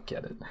just don't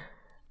get it.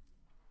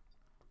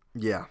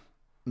 Yeah.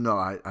 No,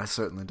 I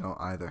certainly don't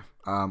either.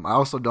 I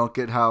also don't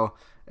get how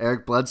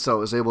Eric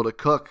Bledsoe is able to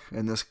cook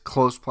in this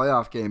close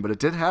playoff game, but it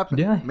did happen.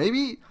 Yeah.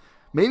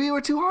 Maybe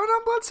we're too hard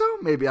on Bledsoe.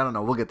 Maybe, I don't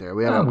know. We'll get there.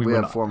 We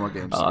have 4 more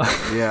games.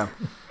 Yeah.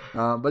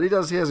 But he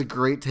has a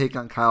great take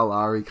on Kyle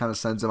Lowry. He kind of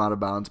sends him out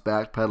of bounds,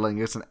 backpedaling,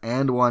 gets an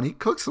and one. He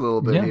cooks a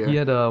little bit here. He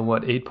had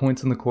 8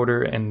 points in the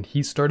quarter, and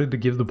he started to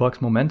give the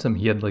Bucks momentum.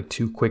 He had like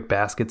 2 quick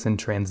baskets in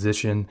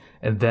transition,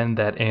 and then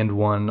that and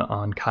one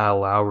on Kyle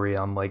Lowry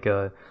on like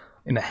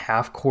in a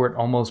half court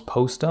almost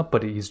post up,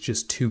 but he's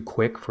just too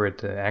quick for it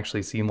to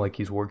actually seem like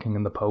he's working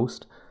in the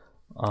post.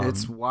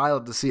 It's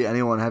wild to see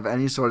anyone have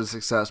any sort of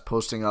success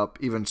posting up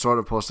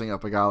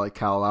a guy like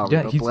Kyle Lowry.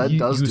 Yeah, he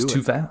was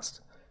too fast.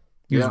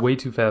 He was way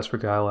too fast for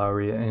Kyle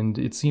Lowry, and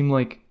it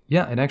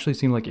actually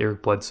seemed like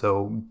Eric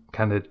Bledsoe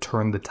kind of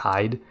turned the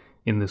tide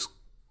in this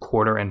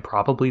quarter and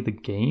probably the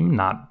game.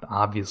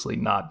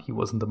 He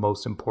wasn't the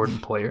most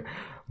important player,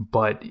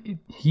 but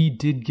he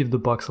did give the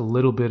Bucks a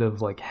little bit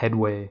of like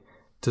headway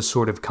to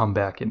sort of come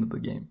back into the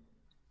game.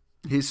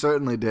 He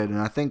certainly did, and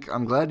I think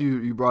I'm glad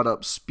you brought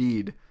up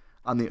speed.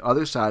 On the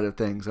other side of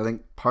things, I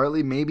think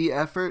partly maybe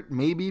effort,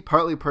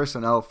 partly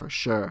personnel for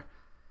sure.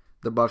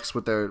 The Bucks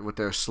with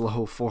their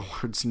slow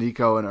forwards,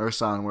 Nico and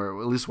Ersan, where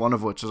at least one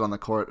of which was on the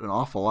court an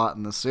awful lot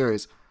in this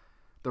series.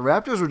 The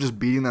Raptors were just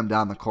beating them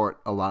down the court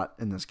a lot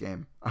in this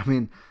game. I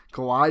mean,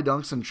 Kawhi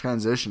dunks in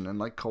transition, and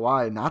like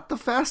Kawhi, not the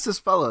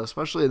fastest fella,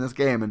 especially in this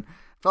game, and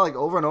I felt like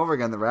over and over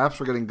again the Raps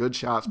were getting good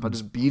shots, but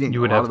just beating a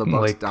lot of the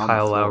Bucks down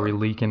Kyle the floor. Lowry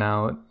leaking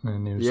out,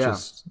 and it was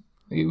just.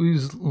 It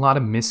was a lot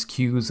of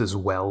miscues as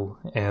well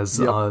as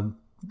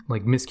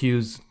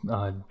miscues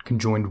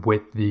conjoined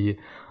with the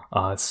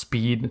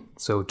speed.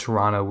 So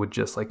Toronto would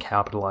just like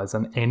capitalize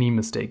on any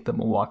mistake that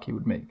Milwaukee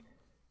would make.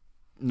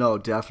 No,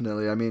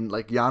 definitely. I mean,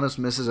 like Giannis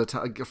misses a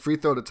free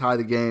throw to tie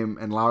the game,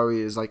 and Lowry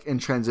is like in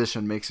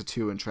transition, makes a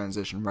 2 in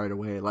transition right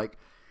away. Like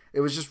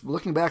it was just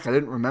looking back, I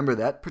didn't remember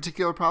that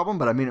particular problem,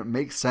 but I mean it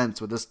makes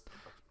sense with this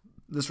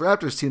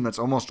Raptors team that's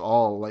almost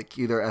all like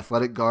either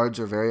athletic guards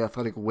or very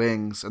athletic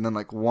wings, and then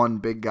like one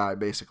big guy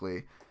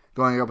basically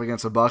going up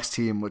against a Bucks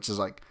team, which is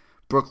like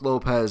Brook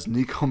Lopez,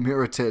 Niko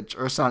Mirotic,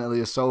 Ersan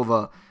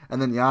Ilyasova,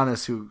 and then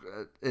Giannis, who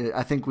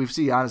I think we've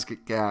seen Giannis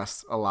get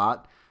gassed a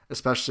lot,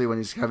 especially when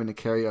he's having to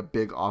carry a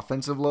big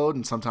offensive load,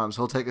 and sometimes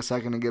he'll take a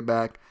second to get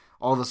back.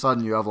 All of a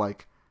sudden you have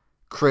like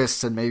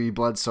Chris and maybe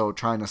Bledsoe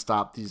trying to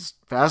stop these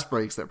fast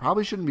breaks that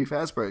probably shouldn't be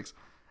fast breaks,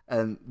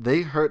 and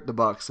they hurt the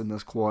Bucks in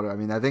this quarter. I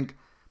mean, I think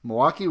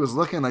Milwaukee was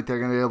looking like they're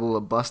going to be able to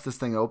bust this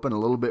thing open a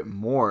little bit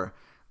more,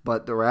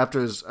 but the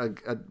Raptors,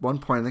 at one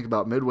point, I think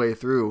about midway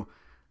through,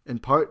 in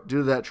part due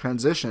to that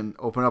transition,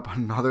 open up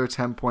another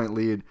 10-point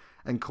lead,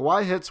 and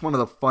Kawhi hits one of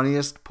the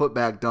funniest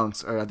putback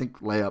dunks, or I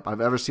think layup,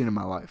 I've ever seen in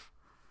my life.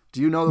 Do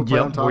you know the play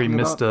I'm talking about? Where he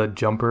missed a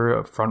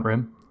jumper front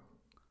rim?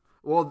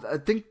 Well, I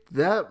think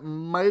that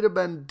might have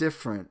been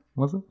different.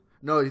 Was it?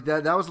 No,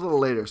 that was a little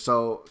later.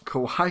 So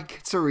Kawhi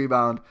gets a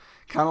rebound,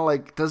 kind of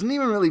like, doesn't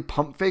even really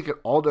pump fake at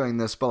all during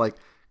this, but like,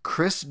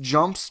 Chris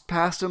jumps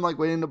past him, like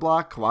waiting to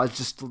block. Kawhi's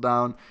just still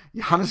down.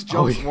 Giannis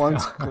jumps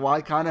once.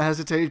 Kawhi kind of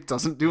hesitates,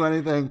 doesn't do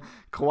anything.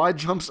 Kawhi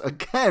jumps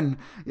again.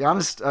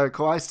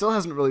 Kawhi still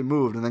hasn't really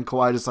moved, and then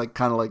Kawhi just like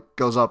kind of like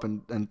goes up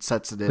and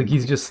sets it in. Like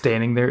he's just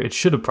standing there. It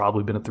should have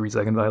probably been a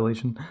 3-second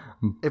violation.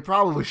 It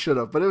probably should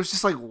have, but it was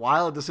just like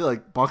wild to see.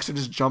 Like Bucks are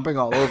just jumping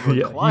all over.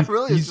 Yeah, Kawhi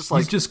really is just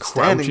like he's just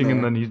crouching,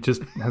 and then he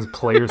just has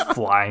players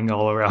flying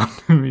all around.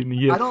 I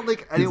mean, I don't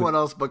think anyone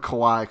else but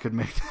Kawhi could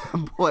make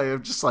that play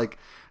of just like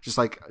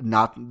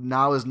not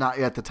now is not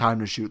yet the time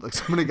to shoot. Like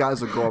so many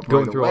guys will go up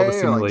going right through away, all the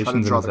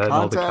simulations or, like, in his head,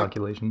 all the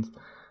calculations.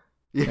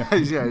 Yeah,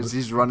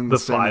 he's running the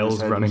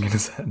files running in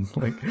his head,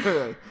 like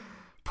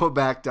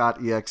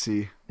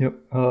putback.exe. Yep,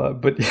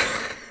 but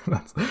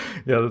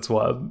That's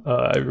wild.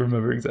 I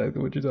remember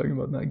exactly what you're talking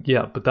about now.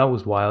 Yeah, but that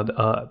was wild.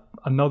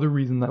 Another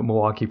reason that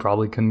Milwaukee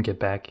probably couldn't get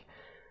back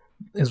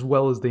as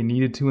well as they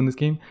needed to in this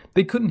game,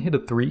 they couldn't hit a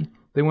 3.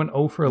 They went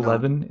 0 for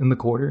 11 in the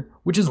quarter,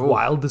 which is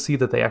wild to see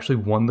that they actually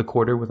won the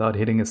quarter without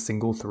hitting a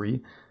single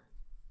 3.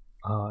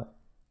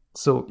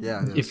 So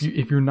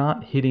if you're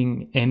not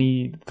hitting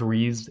any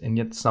 3s and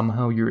yet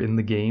somehow you're in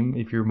the game,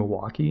 if you're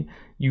Milwaukee,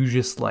 you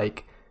just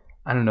like,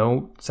 I don't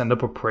know, send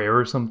up a prayer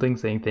or something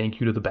saying thank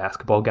you to the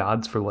basketball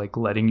gods for like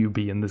letting you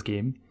be in this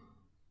game.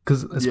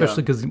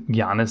 Especially because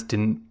Giannis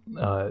didn't,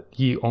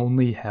 he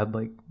only had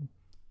like,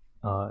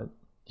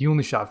 he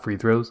only shot free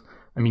throws.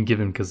 I mean,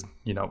 given because,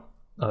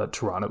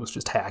 Toronto was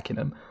just hacking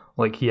him.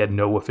 Like, he had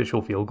no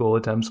official field goal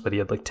attempts, but he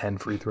had like 10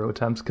 free throw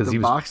attempts. The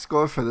box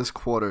score for this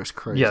quarter is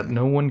crazy. Yeah,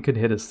 no one could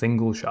hit a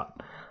single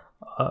shot.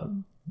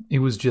 It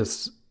was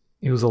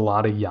a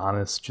lot of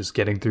Giannis just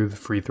getting through the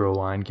free throw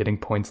line, getting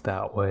points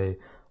that way.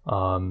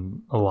 A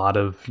lot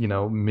of,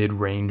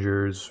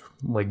 mid-rangers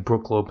like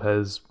Brook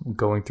Lopez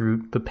going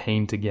through the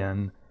paint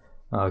again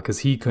because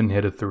he couldn't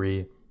hit a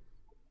 3.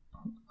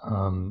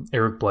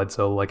 Eric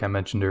Bledsoe, like I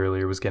mentioned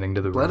earlier, was getting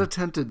to the rim.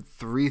 Attempted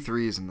 3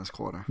 threes in this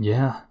quarter.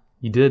 Yeah,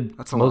 he did.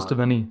 That's most lot. Of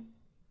any.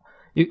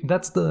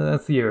 That's the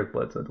Eric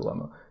Bledsoe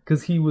dilemma,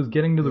 because he was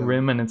getting to the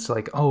rim, and it's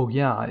like, oh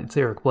yeah, it's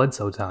Eric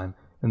Bledsoe time,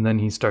 and then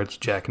he starts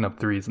jacking up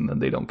 3s, and then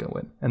they don't go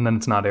in, and then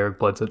it's not Eric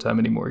Bledsoe time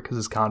anymore because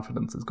his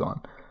confidence is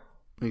gone.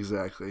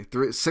 Exactly.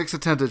 6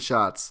 attempted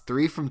shots,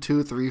 3 from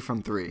 2, 3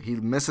 from 3. He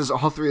misses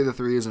all 3 of the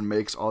 3s and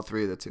makes all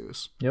 3 of the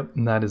 2s. Yep,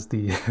 and that is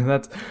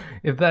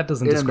if that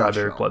doesn't describe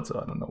Eric Bledsoe,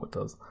 I don't know what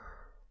does.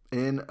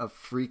 In a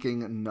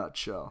freaking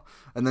nutshell.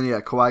 And then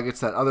Kawhi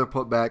gets that other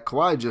putback.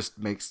 Kawhi just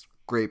makes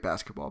great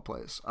basketball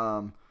plays.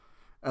 And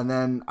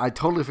then I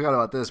totally forgot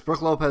about this.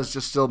 Brook Lopez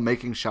just still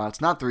making shots,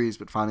 not 3s,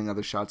 but finding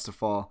other shots to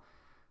fall.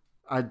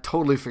 I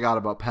totally forgot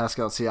about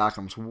Pascal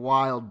Siakam's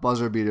wild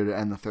buzzer beater to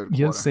end the third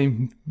quarter. Yeah,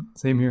 same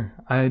here.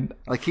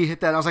 He hit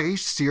that. I was like, are you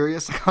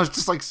serious? I was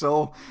just like,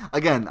 so,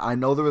 again, I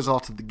know the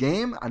result of the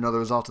game. I know the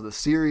result of the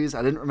series.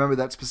 I didn't remember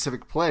that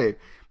specific play.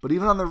 But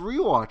even on the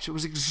rewatch, it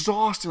was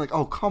exhausting. Like,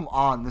 oh, come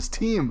on. This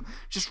team,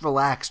 just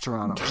relax,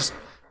 Toronto. Just,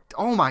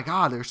 oh my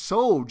God, they're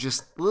so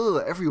just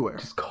everywhere.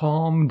 Just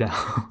calm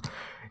down.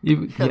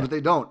 But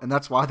they don't, and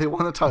that's why they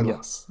won the title.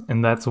 Yes,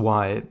 and that's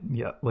why,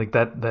 like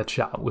that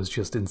shot was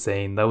just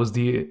insane. That was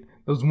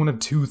one of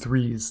 2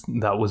 threes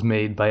that was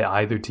made by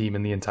either team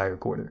in the entire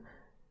quarter.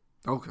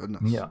 Oh,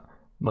 goodness. Yeah,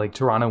 like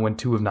Toronto went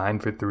 2 of 9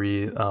 for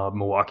 3.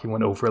 Milwaukee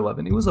went 0 for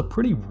 11. It was a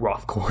pretty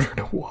rough quarter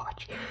to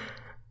watch.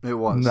 It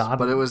was,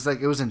 but it was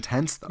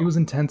intense though. It was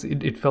intense.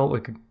 It felt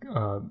like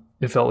a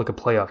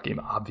playoff game,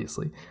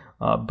 obviously,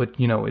 but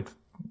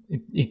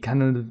it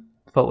kind of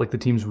felt like the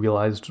teams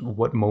realized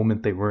what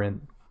moment they were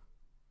in.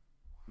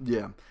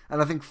 Yeah,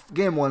 and I think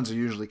game ones are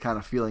usually kind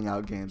of feeling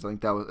out games. I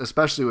think that was,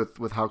 especially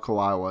with how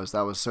Kawhi was,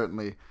 that was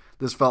certainly,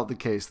 this felt the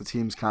case. The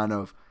teams kind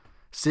of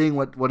seeing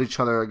what each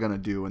other are going to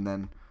do, and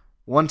then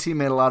one team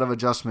made a lot of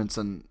adjustments,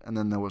 and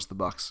then there was the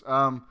Bucks.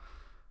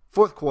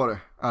 Fourth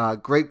quarter,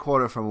 great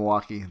quarter for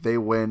Milwaukee. They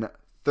win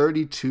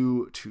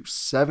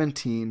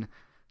 32-17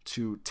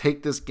 to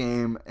take this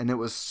game, and it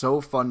was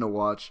so fun to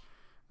watch.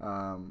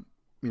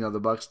 The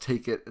Bucks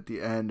take it at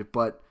the end,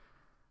 but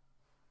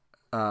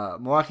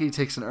Milwaukee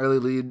takes an early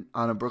lead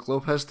on a Brook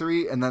Lopez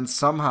 3, and then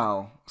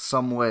somehow,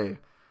 some way,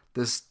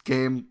 this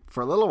game,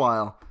 for a little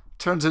while,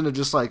 turns into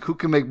just like, who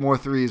can make more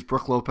 3s,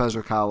 Brook Lopez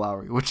or Kyle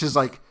Lowry, which is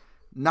like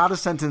not a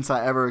sentence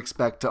I ever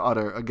expect to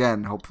utter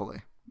again,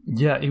 hopefully.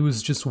 Yeah, it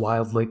was just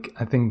wild. Like,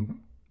 I think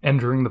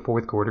entering the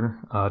fourth quarter,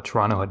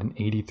 Toronto had an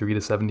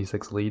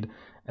 83-76 lead,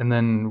 and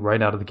then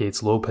right out of the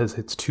gates, Lopez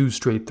hits 2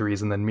 straight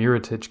 3s, and then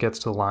Mirotic gets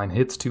to the line,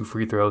 hits 2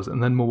 free throws,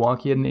 and then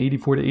Milwaukee had an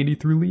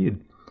 84-83 lead.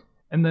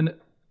 And then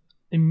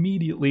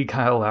immediately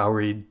Kyle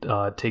Lowry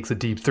takes a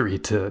deep 3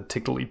 to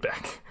take the lead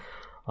back.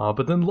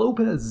 But then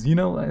Lopez,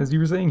 as you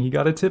were saying, he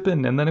got a tip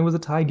in, and then it was a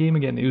tie game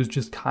again. It was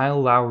just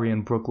Kyle Lowry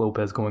and Brook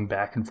Lopez going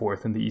back and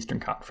forth in the Eastern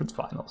Conference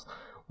Finals,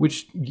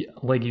 which,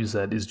 like you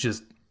said, is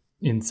just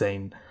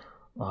insane.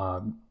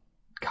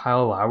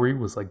 Kyle Lowry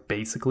was like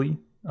basically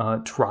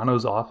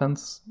Toronto's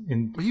offense.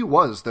 He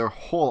was their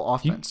whole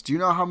offense. Do you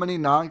know how many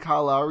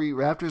non-Kyle Lowry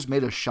Raptors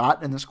made a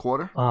shot in this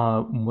quarter?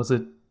 Was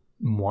it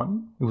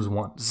 1? It was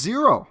 1.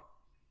 0.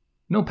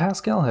 No,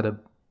 Pascal had a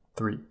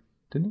 3,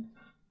 didn't he?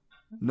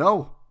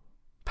 No.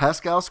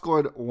 Pascal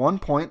scored 1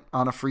 point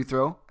on a free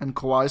throw, and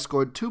Kawhi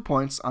scored 2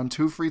 points on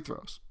 2 free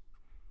throws.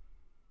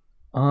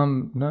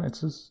 No, it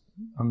says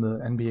on the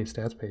NBA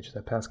stats page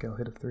that Pascal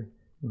hit a 3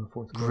 in the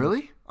fourth quarter.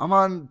 Really? I'm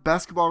on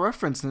Basketball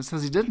Reference, and it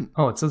says he didn't.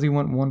 Oh, it says he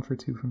went 1 for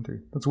 2 from 3.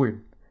 That's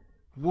weird.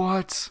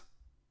 What?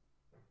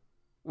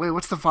 Wait,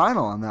 what's the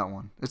final on that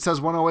one? It says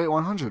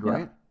 108-100,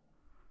 right?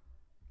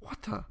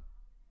 What the?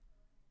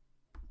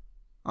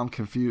 I'm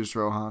confused,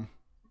 Rohan.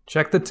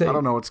 Check the tape. I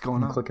don't know what's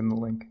going on. Clicking the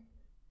link.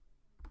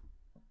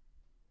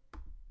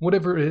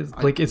 Whatever it is,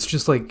 it's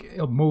just like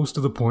most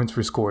of the points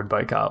were scored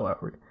by Kyle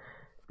Lowry.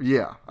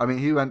 Yeah, I mean,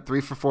 he went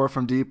 3 for 4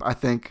 from deep, I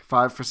think,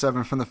 5 for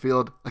 7 from the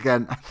field.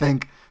 Again, I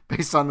think,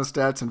 based on the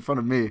stats in front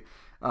of me.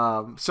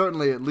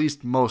 certainly at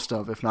least most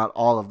of, if not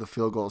all of the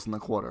field goals in the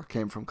quarter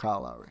came from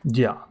Kyle Lowry.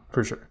 Yeah,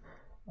 for sure.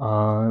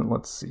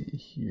 Let's see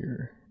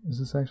here. Is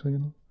this actually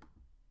gonna...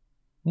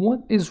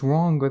 What is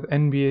wrong with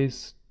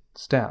NBA's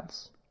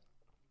stats?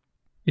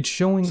 It's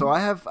showing... So I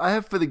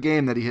have for the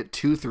game that he hit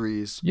 2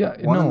 threes. Yeah,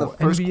 one no, in the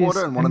first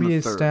quarter and one in the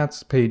NBA's third.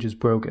 stats page is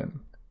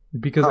broken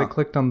because I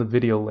clicked on the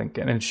video link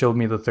and it showed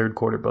me the third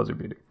quarter buzzer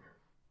beater.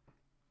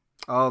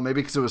 Oh,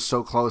 maybe because it was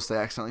so close they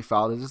accidentally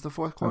fouled it as the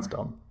fourth quarter. That's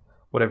dumb.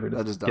 Whatever it is.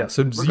 That is dumb. Yeah,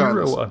 so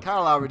Regardless, 0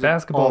 Kyle Lowry did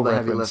basketball all the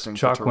heavy reference. lifting for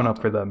Chalk went up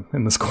Toronto. for them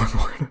in the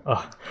scoreboard.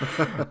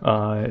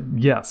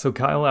 Yeah, so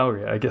Kyle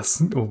Lowry, I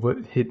guess,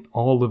 hit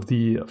all of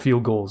the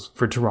field goals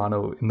for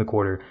Toronto in the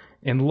quarter.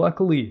 And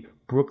luckily,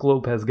 Brook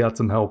Lopez got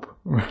some help.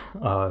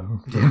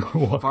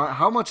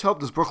 How much help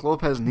does Brook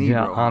Lopez need,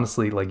 Yeah, bro?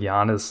 honestly, like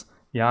Giannis,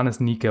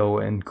 Nico,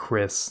 and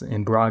Chris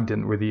and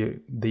Brogdon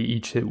they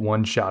each hit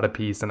one shot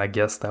apiece, and I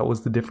guess that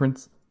was the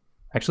difference.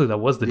 Actually, that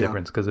was the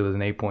difference because it was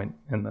an 8-point,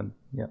 and then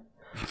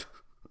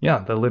yeah,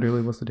 that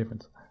literally was the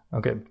difference.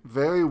 Okay,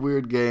 Very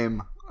weird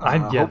game.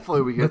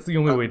 Hopefully we get... That's the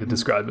only way to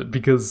describe it,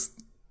 because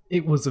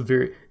it was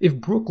if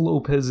Brook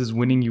Lopez is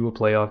winning you a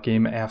playoff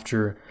game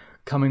after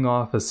coming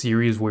off a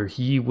series where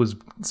he was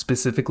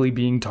specifically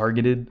being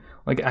targeted,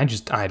 like I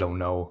don't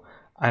know.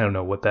 I don't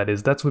know what that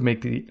is. That's what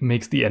makes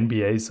the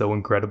NBA so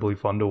incredibly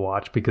fun to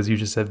watch, because you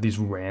just have these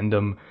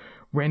random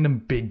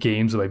big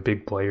games by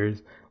big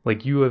players.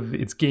 Like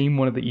it's game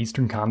 1 of the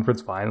Eastern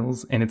Conference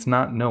Finals, and it's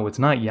not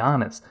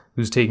Giannis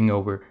who's taking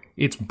over.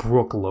 It's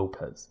Brook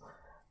Lopez.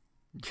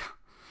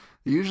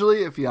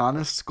 Usually, if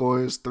Giannis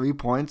scores 3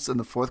 points in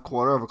the fourth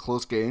quarter of a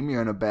close game,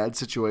 you're in a bad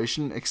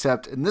situation.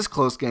 Except in this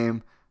close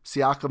game,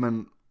 Siakam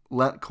and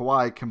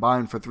Kawhi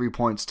combined for 3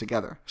 points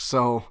together.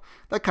 So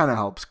that kind of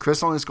helps.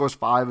 Chris only scores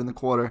 5 in the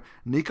quarter.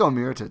 Niko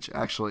Mirotic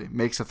actually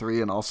makes a 3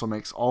 and also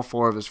makes all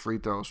 4 of his free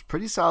throws.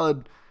 Pretty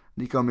solid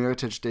Niko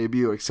Mirotic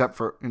debut, except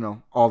for,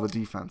 all the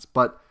defense.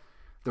 But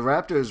the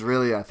Raptors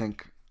really, I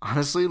think,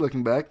 honestly,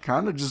 looking back,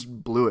 kind of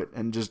just blew it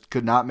and just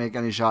could not make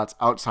any shots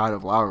outside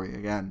of Lowry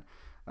again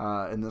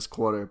in this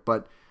quarter.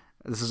 But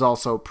this is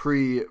also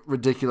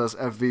pre-ridiculous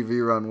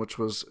FVV run, which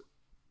was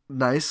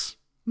nice.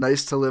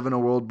 Nice to live in a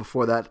world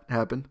before that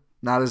happened.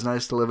 Not as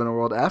nice to live in a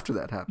world after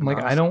that happened. Like,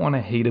 honestly. I don't want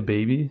to hate a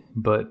baby,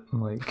 but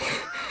like...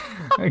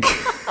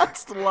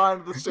 That's the line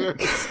of the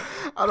series.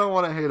 I don't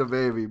want to hate a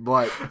baby,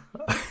 but...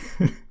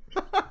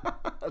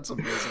 That's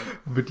amazing.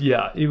 But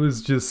yeah, it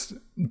was just...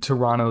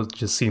 Toronto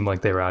just seemed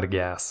like they were out of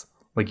gas.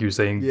 Like you're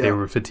saying, they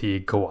were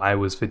fatigued. Kawhi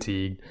was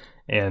fatigued.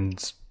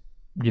 And,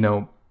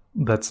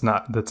 that's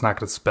not going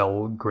to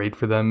spell great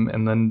for them.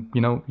 And then,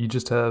 you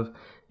just have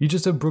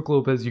Brook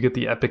Lopez. You get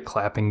the epic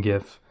clapping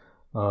gif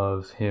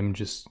of him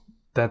just...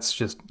 That's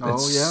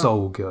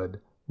so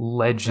good.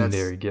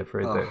 Legendary gif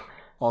right there.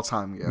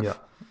 All-time gif. Yeah.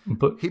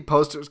 But he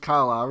posted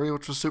Kyle Lowry,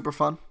 which was super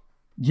fun.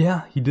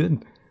 Yeah, he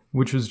did.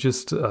 Which was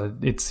just,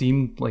 it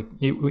seemed like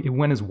it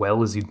went as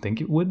well as you'd think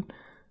it would.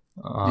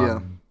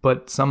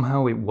 But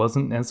somehow it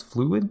wasn't as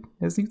fluid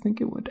as you think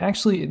it would.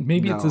 Actually,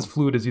 maybe it's as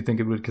fluid as you think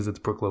it would because it's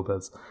Brook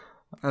Lopez.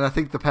 And I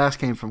think the pass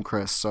came from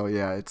Chris, so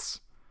yeah,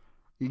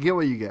 you get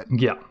what you get.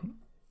 Yeah.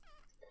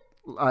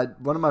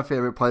 One of my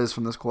favorite plays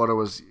from this quarter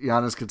was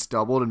Giannis gets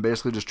doubled and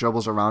basically just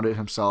dribbles around it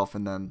himself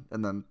and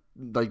then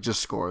like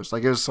just scores.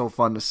 Like, it was so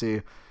fun to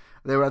see.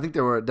 I think they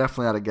were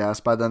definitely out of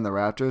gas by then, the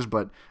Raptors,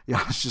 but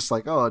Giannis just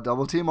like, a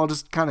double team, I'll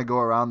just kind of go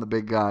around the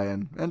big guy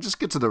and just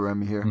get to the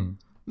rim here.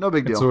 No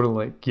big deal. It's sort of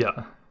like,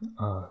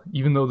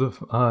 even though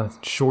the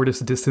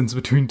shortest distance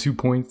between 2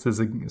 points is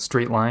a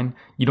straight line,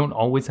 you don't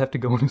always have to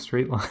go in a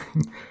straight line.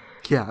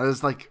 Yeah,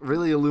 it's like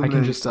really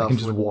illuminating stuff. I can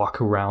just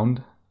walk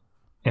around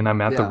and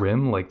I'm at the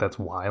rim. Like, that's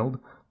wild.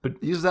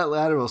 But use that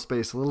lateral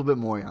space a little bit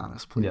more,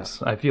 Giannis, please.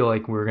 Yes, I feel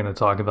like we're going to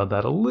talk about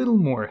that a little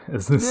more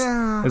as the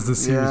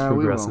series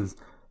progresses.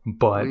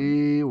 But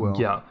we will.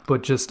 Yeah,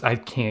 but I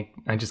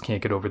just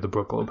can't get over the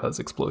Brook Lopez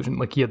explosion.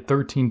 Like, he had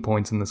 13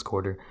 points in this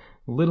quarter,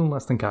 a little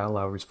less than Kyle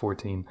Lowry's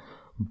 14,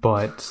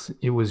 but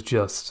it was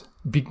just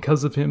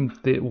because of him.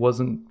 It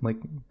wasn't like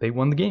they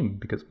won the game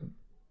because of him.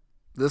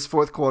 This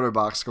fourth quarter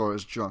box score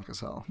is drunk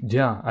as hell.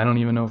 Yeah, I don't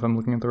even know if I'm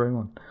looking at the right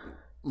one.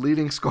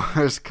 Leading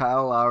scorers: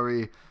 Kyle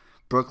Lowry,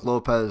 Brook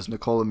Lopez,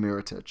 Nikola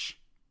Mirotic.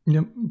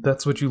 Yep,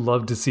 that's what you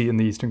love to see in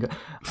the Eastern.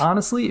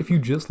 Honestly, if you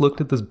just looked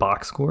at this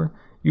box score,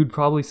 you'd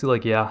probably see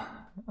like,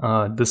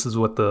 this is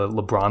what the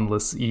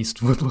LeBron-less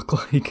East would look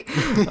like.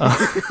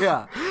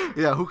 Yeah.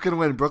 Who can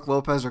win, Brook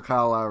Lopez or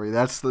Kyle Lowry?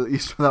 That's the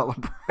East without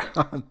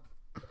LeBron.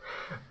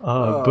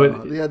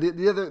 But yeah,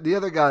 the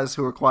other guys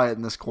who were quiet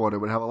in this quarter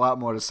would have a lot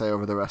more to say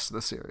over the rest of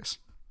the series.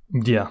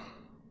 Yeah,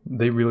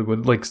 they really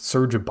would. Like,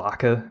 Serge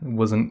Ibaka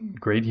wasn't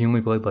great. He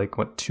only played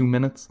 2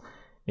 minutes,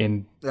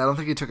 and I don't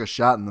think he took a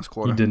shot in this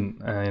quarter. He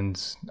didn't, and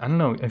I don't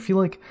know. I feel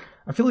like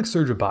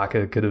Serge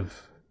Ibaka could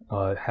have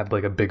had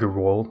a bigger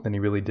role than he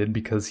really did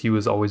because he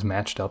was always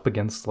matched up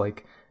against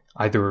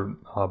either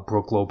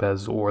Brook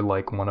Lopez or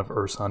one of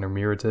Ersan or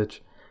Mirotic.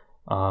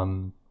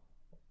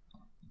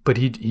 But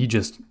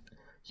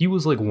he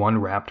was one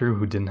Raptor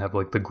who didn't have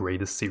the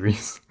greatest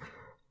series.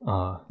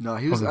 No,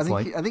 he was. I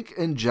think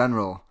in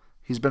general,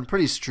 he's been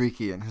pretty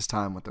streaky in his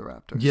time with the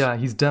Raptors. Yeah,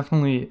 he's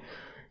definitely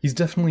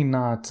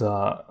not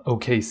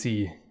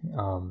OKC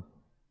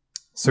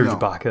Serge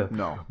Ibaka.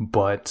 No,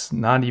 but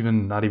not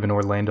even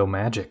Orlando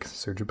Magic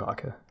Serge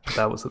Ibaka.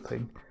 That was the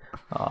thing.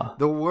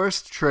 The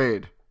worst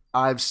trade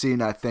I've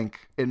seen, I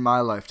think, in my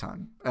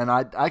lifetime, and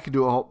I could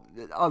do a whole.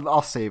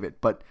 I'll save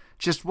it, but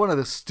just one of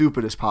the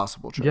stupidest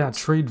possible trades. Yeah,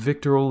 trade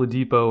Victor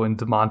Oladipo and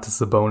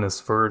Domantas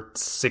Sabonis for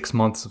 6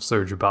 months of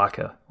Serge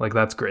Ibaka. Like,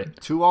 that's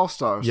great. 2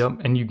 All-Stars. Yep,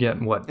 and you get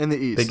what? In the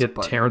East. They get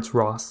Terrence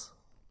Ross.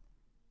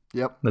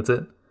 Yep. That's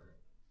it.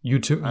 You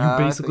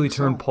basically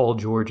turn Paul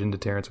George into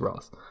Terrence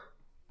Ross.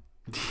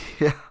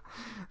 Yeah,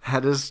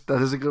 that is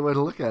a good way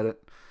to look at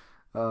it.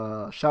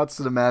 Shouts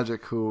to the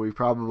Magic, who we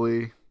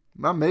probably,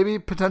 maybe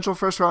potential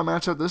first-round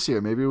matchup this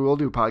year. Maybe we'll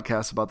do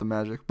podcasts about the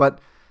Magic, but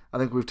I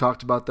think we've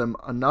talked about them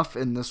enough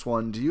in this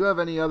one. Do you have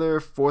any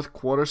other fourth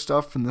quarter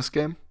stuff in this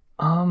game?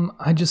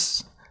 I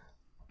just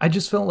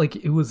felt like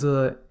it was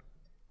at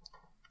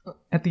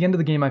the end of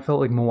the game, I felt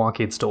like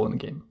Milwaukee had stolen the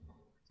game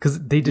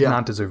because they did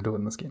not deserve to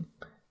win this game.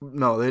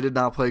 No, they did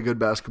not play good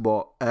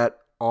basketball at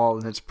all,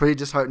 and it's pretty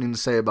disheartening to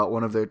say about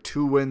one of their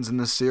 2 wins in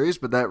this series,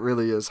 but that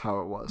really is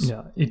how it was.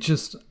 Yeah, it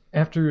just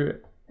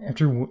after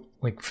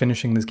like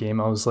finishing this game,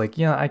 I was like,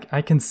 yeah,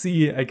 I can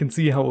see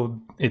how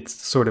it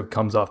sort of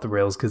comes off the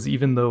rails, because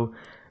even though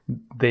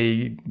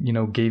they,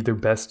 gave their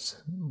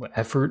best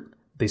effort,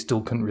 they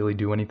still couldn't really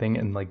do anything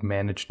and like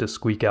managed to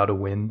squeak out a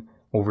win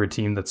over a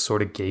team that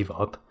sort of gave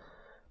up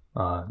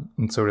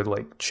and sort of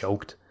like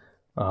choked.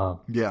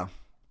 Yeah.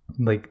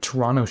 Like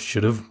Toronto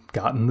should have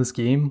gotten this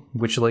game,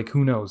 which like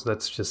who knows?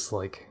 That's just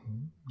like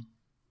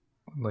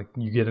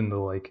you get into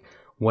like,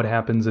 what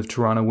happens if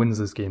Toronto wins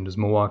this game? Does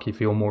Milwaukee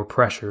feel more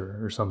pressure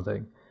or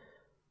something?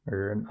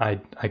 Or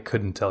I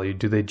couldn't tell you.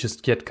 Do they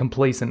just get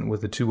complacent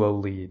with a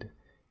 2-0 lead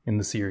in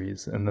the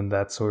series, and then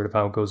that's sort of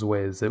how it goes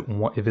away? Is it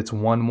if it's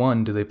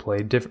 1-1, do they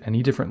play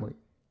any differently?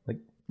 Like,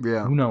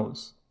 yeah, who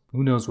knows?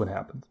 Who knows what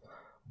happens?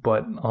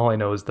 But all I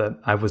know is that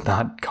I was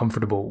not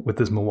comfortable with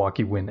this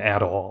Milwaukee win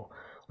at all.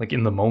 Like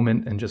in the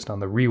moment and just on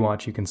the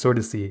rewatch, you can sort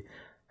of see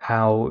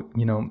how,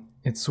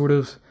 it's sort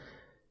of...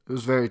 It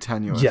was very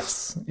tenuous.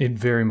 Yes, it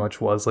very much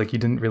was. Like, you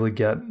didn't really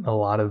get a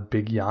lot of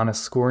big Giannis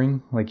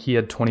scoring. Like, he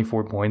had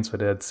 24 points,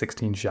 but it had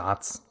 16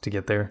 shots to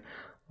get there.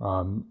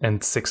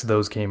 And 6 of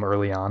those came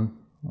early on.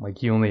 Like,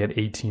 he only had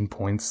 18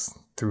 points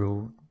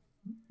through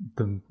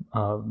the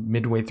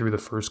midway through the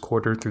first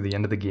quarter, through the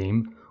end of the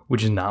game,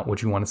 which is not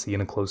what you want to see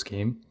in a close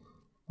game.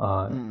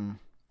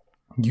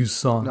 You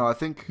saw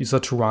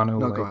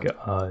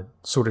Toronto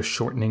sort of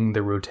shortening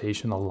their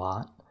rotation a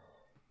lot.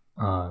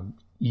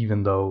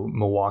 Even though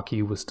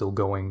Milwaukee was still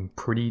going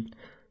pretty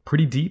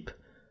deep.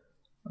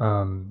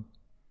 But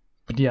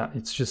yeah,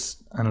 it's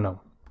just, I don't know.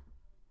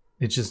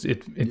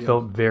 It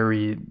felt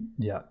very,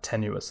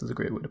 tenuous is a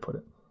great way to put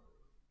it.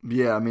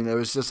 Yeah, I mean, it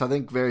was just, I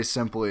think very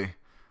simply,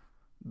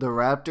 the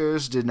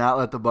Raptors did not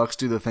let the Bucks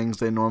do the things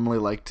they normally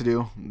like to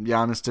do.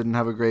 Giannis didn't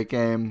have a great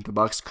game. The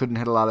Bucks couldn't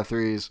hit a lot of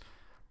threes.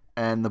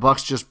 And the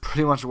Bucks just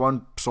pretty much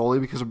won solely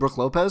because of Brook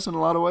Lopez in a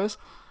lot of ways.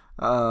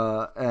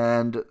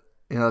 And,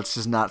 it's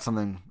just not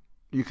something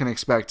you can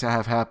expect to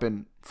have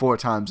happen 4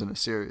 times in a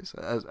series,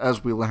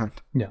 as we learned.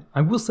 Yeah,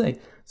 I will say,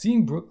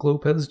 seeing Brook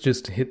Lopez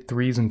just hit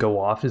threes and go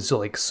off is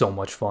like so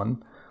much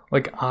fun.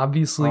 Like,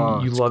 obviously,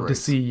 you love to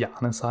see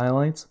Giannis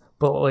highlights,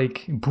 but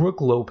like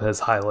Brook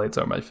Lopez highlights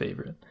are my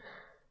favorite.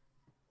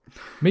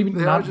 Maybe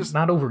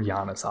not over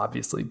Giannis,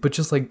 obviously, but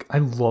just like I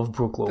love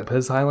Brook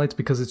Lopez highlights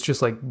because it's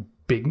just like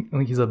big,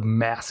 like he's a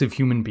massive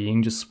human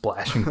being just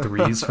splashing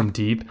threes from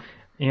deep.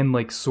 And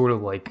like sort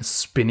of like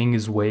spinning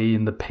his way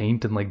in the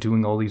paint and like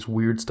doing all these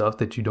weird stuff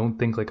that you don't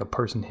think like a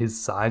person his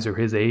size or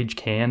his age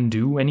can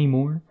do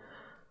anymore.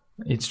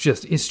 It's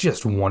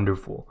just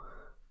wonderful.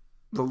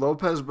 The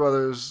Lopez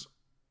brothers,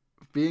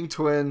 being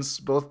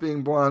twins, both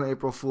being born on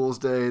April Fool's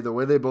Day, the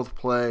way they both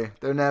play,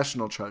 they're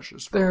national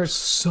treasures. They're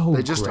so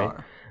they just great.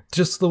 Are.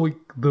 Just the like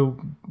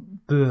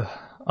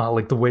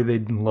the way they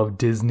love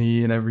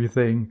Disney and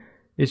everything.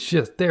 It's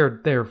just,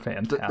 they're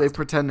fantastic. They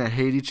pretend to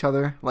hate each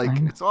other. Like,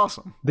 it's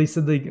awesome. They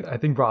said I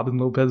think Robin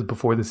Lopez,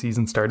 before the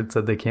season started,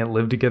 said they can't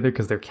live together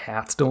because their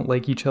cats don't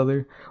like each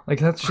other. Like,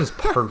 that's just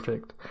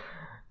perfect.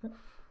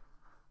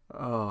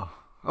 Oh,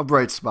 a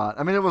bright spot.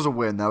 I mean, it was a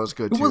win. That was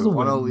good, too. It was a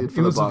win. 1-0 lead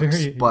for the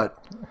Bucks. But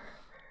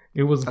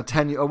it was a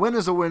win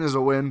is a win is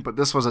a win, but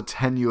this was a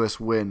tenuous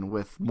win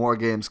with more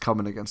games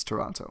coming against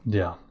Toronto.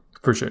 Yeah,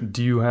 for sure.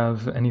 Do you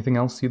have anything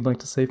else you'd like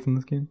to say from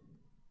this game?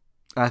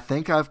 I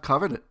think I've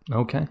covered it.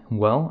 Okay.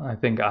 Well, I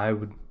think I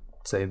would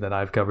say that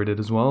I've covered it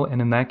as well.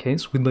 And in that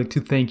case, we'd like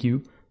to thank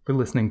you for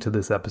listening to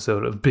this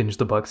episode of Binge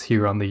the Bucks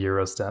here on the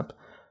Eurostep.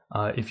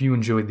 If you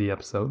enjoyed the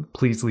episode,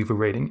 please leave a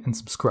rating and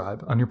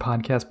subscribe on your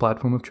podcast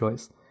platform of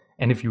choice.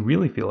 And if you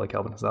really feel like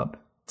helping us out,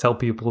 tell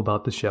people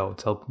about the show.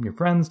 Tell your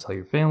friends, tell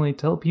your family,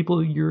 tell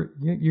people your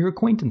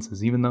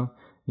acquaintances, even though,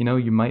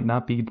 you might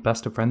not be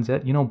best of friends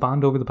yet,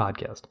 bond over the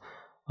podcast.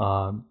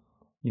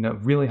 It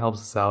really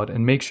helps us out.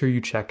 And make sure you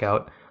check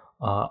out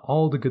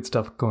all the good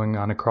stuff going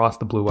on across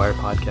the Blue Wire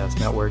Podcast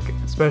Network,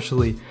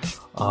 especially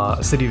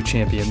A City of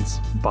Champions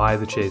by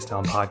the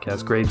Chasetown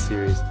Podcast. Great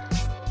series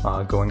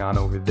going on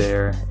over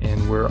there.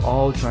 And we're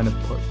all trying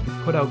to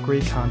put out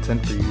great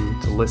content for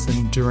you to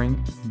listen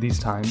during these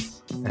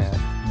times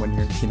when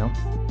you're,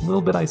 a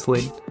little bit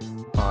isolated.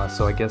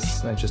 So I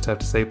guess I just have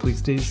to say, please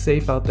stay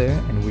safe out there,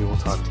 and we will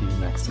talk to you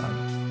next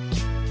time.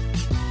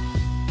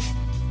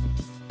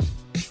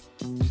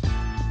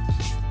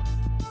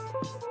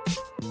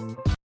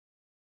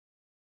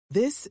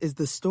 This is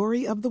the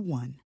story of the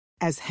one.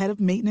 As head of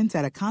maintenance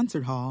at a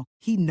concert hall,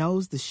 he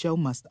knows the show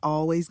must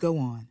always go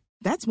on.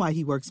 That's why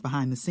he works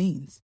behind the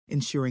scenes,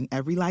 ensuring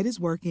every light is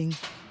working,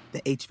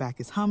 the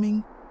HVAC is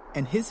humming,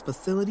 and his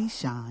facility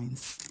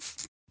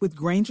shines. With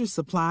Grainger's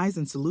supplies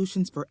and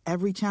solutions for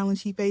every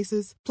challenge he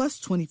faces, plus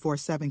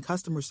 24/7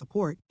 customer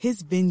support,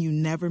 his venue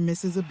never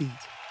misses a beat.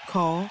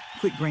 Call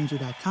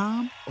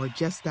quickgrainger.com or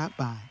just stop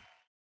by.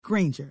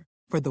 Grainger,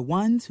 for the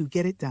ones who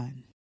get it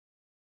done.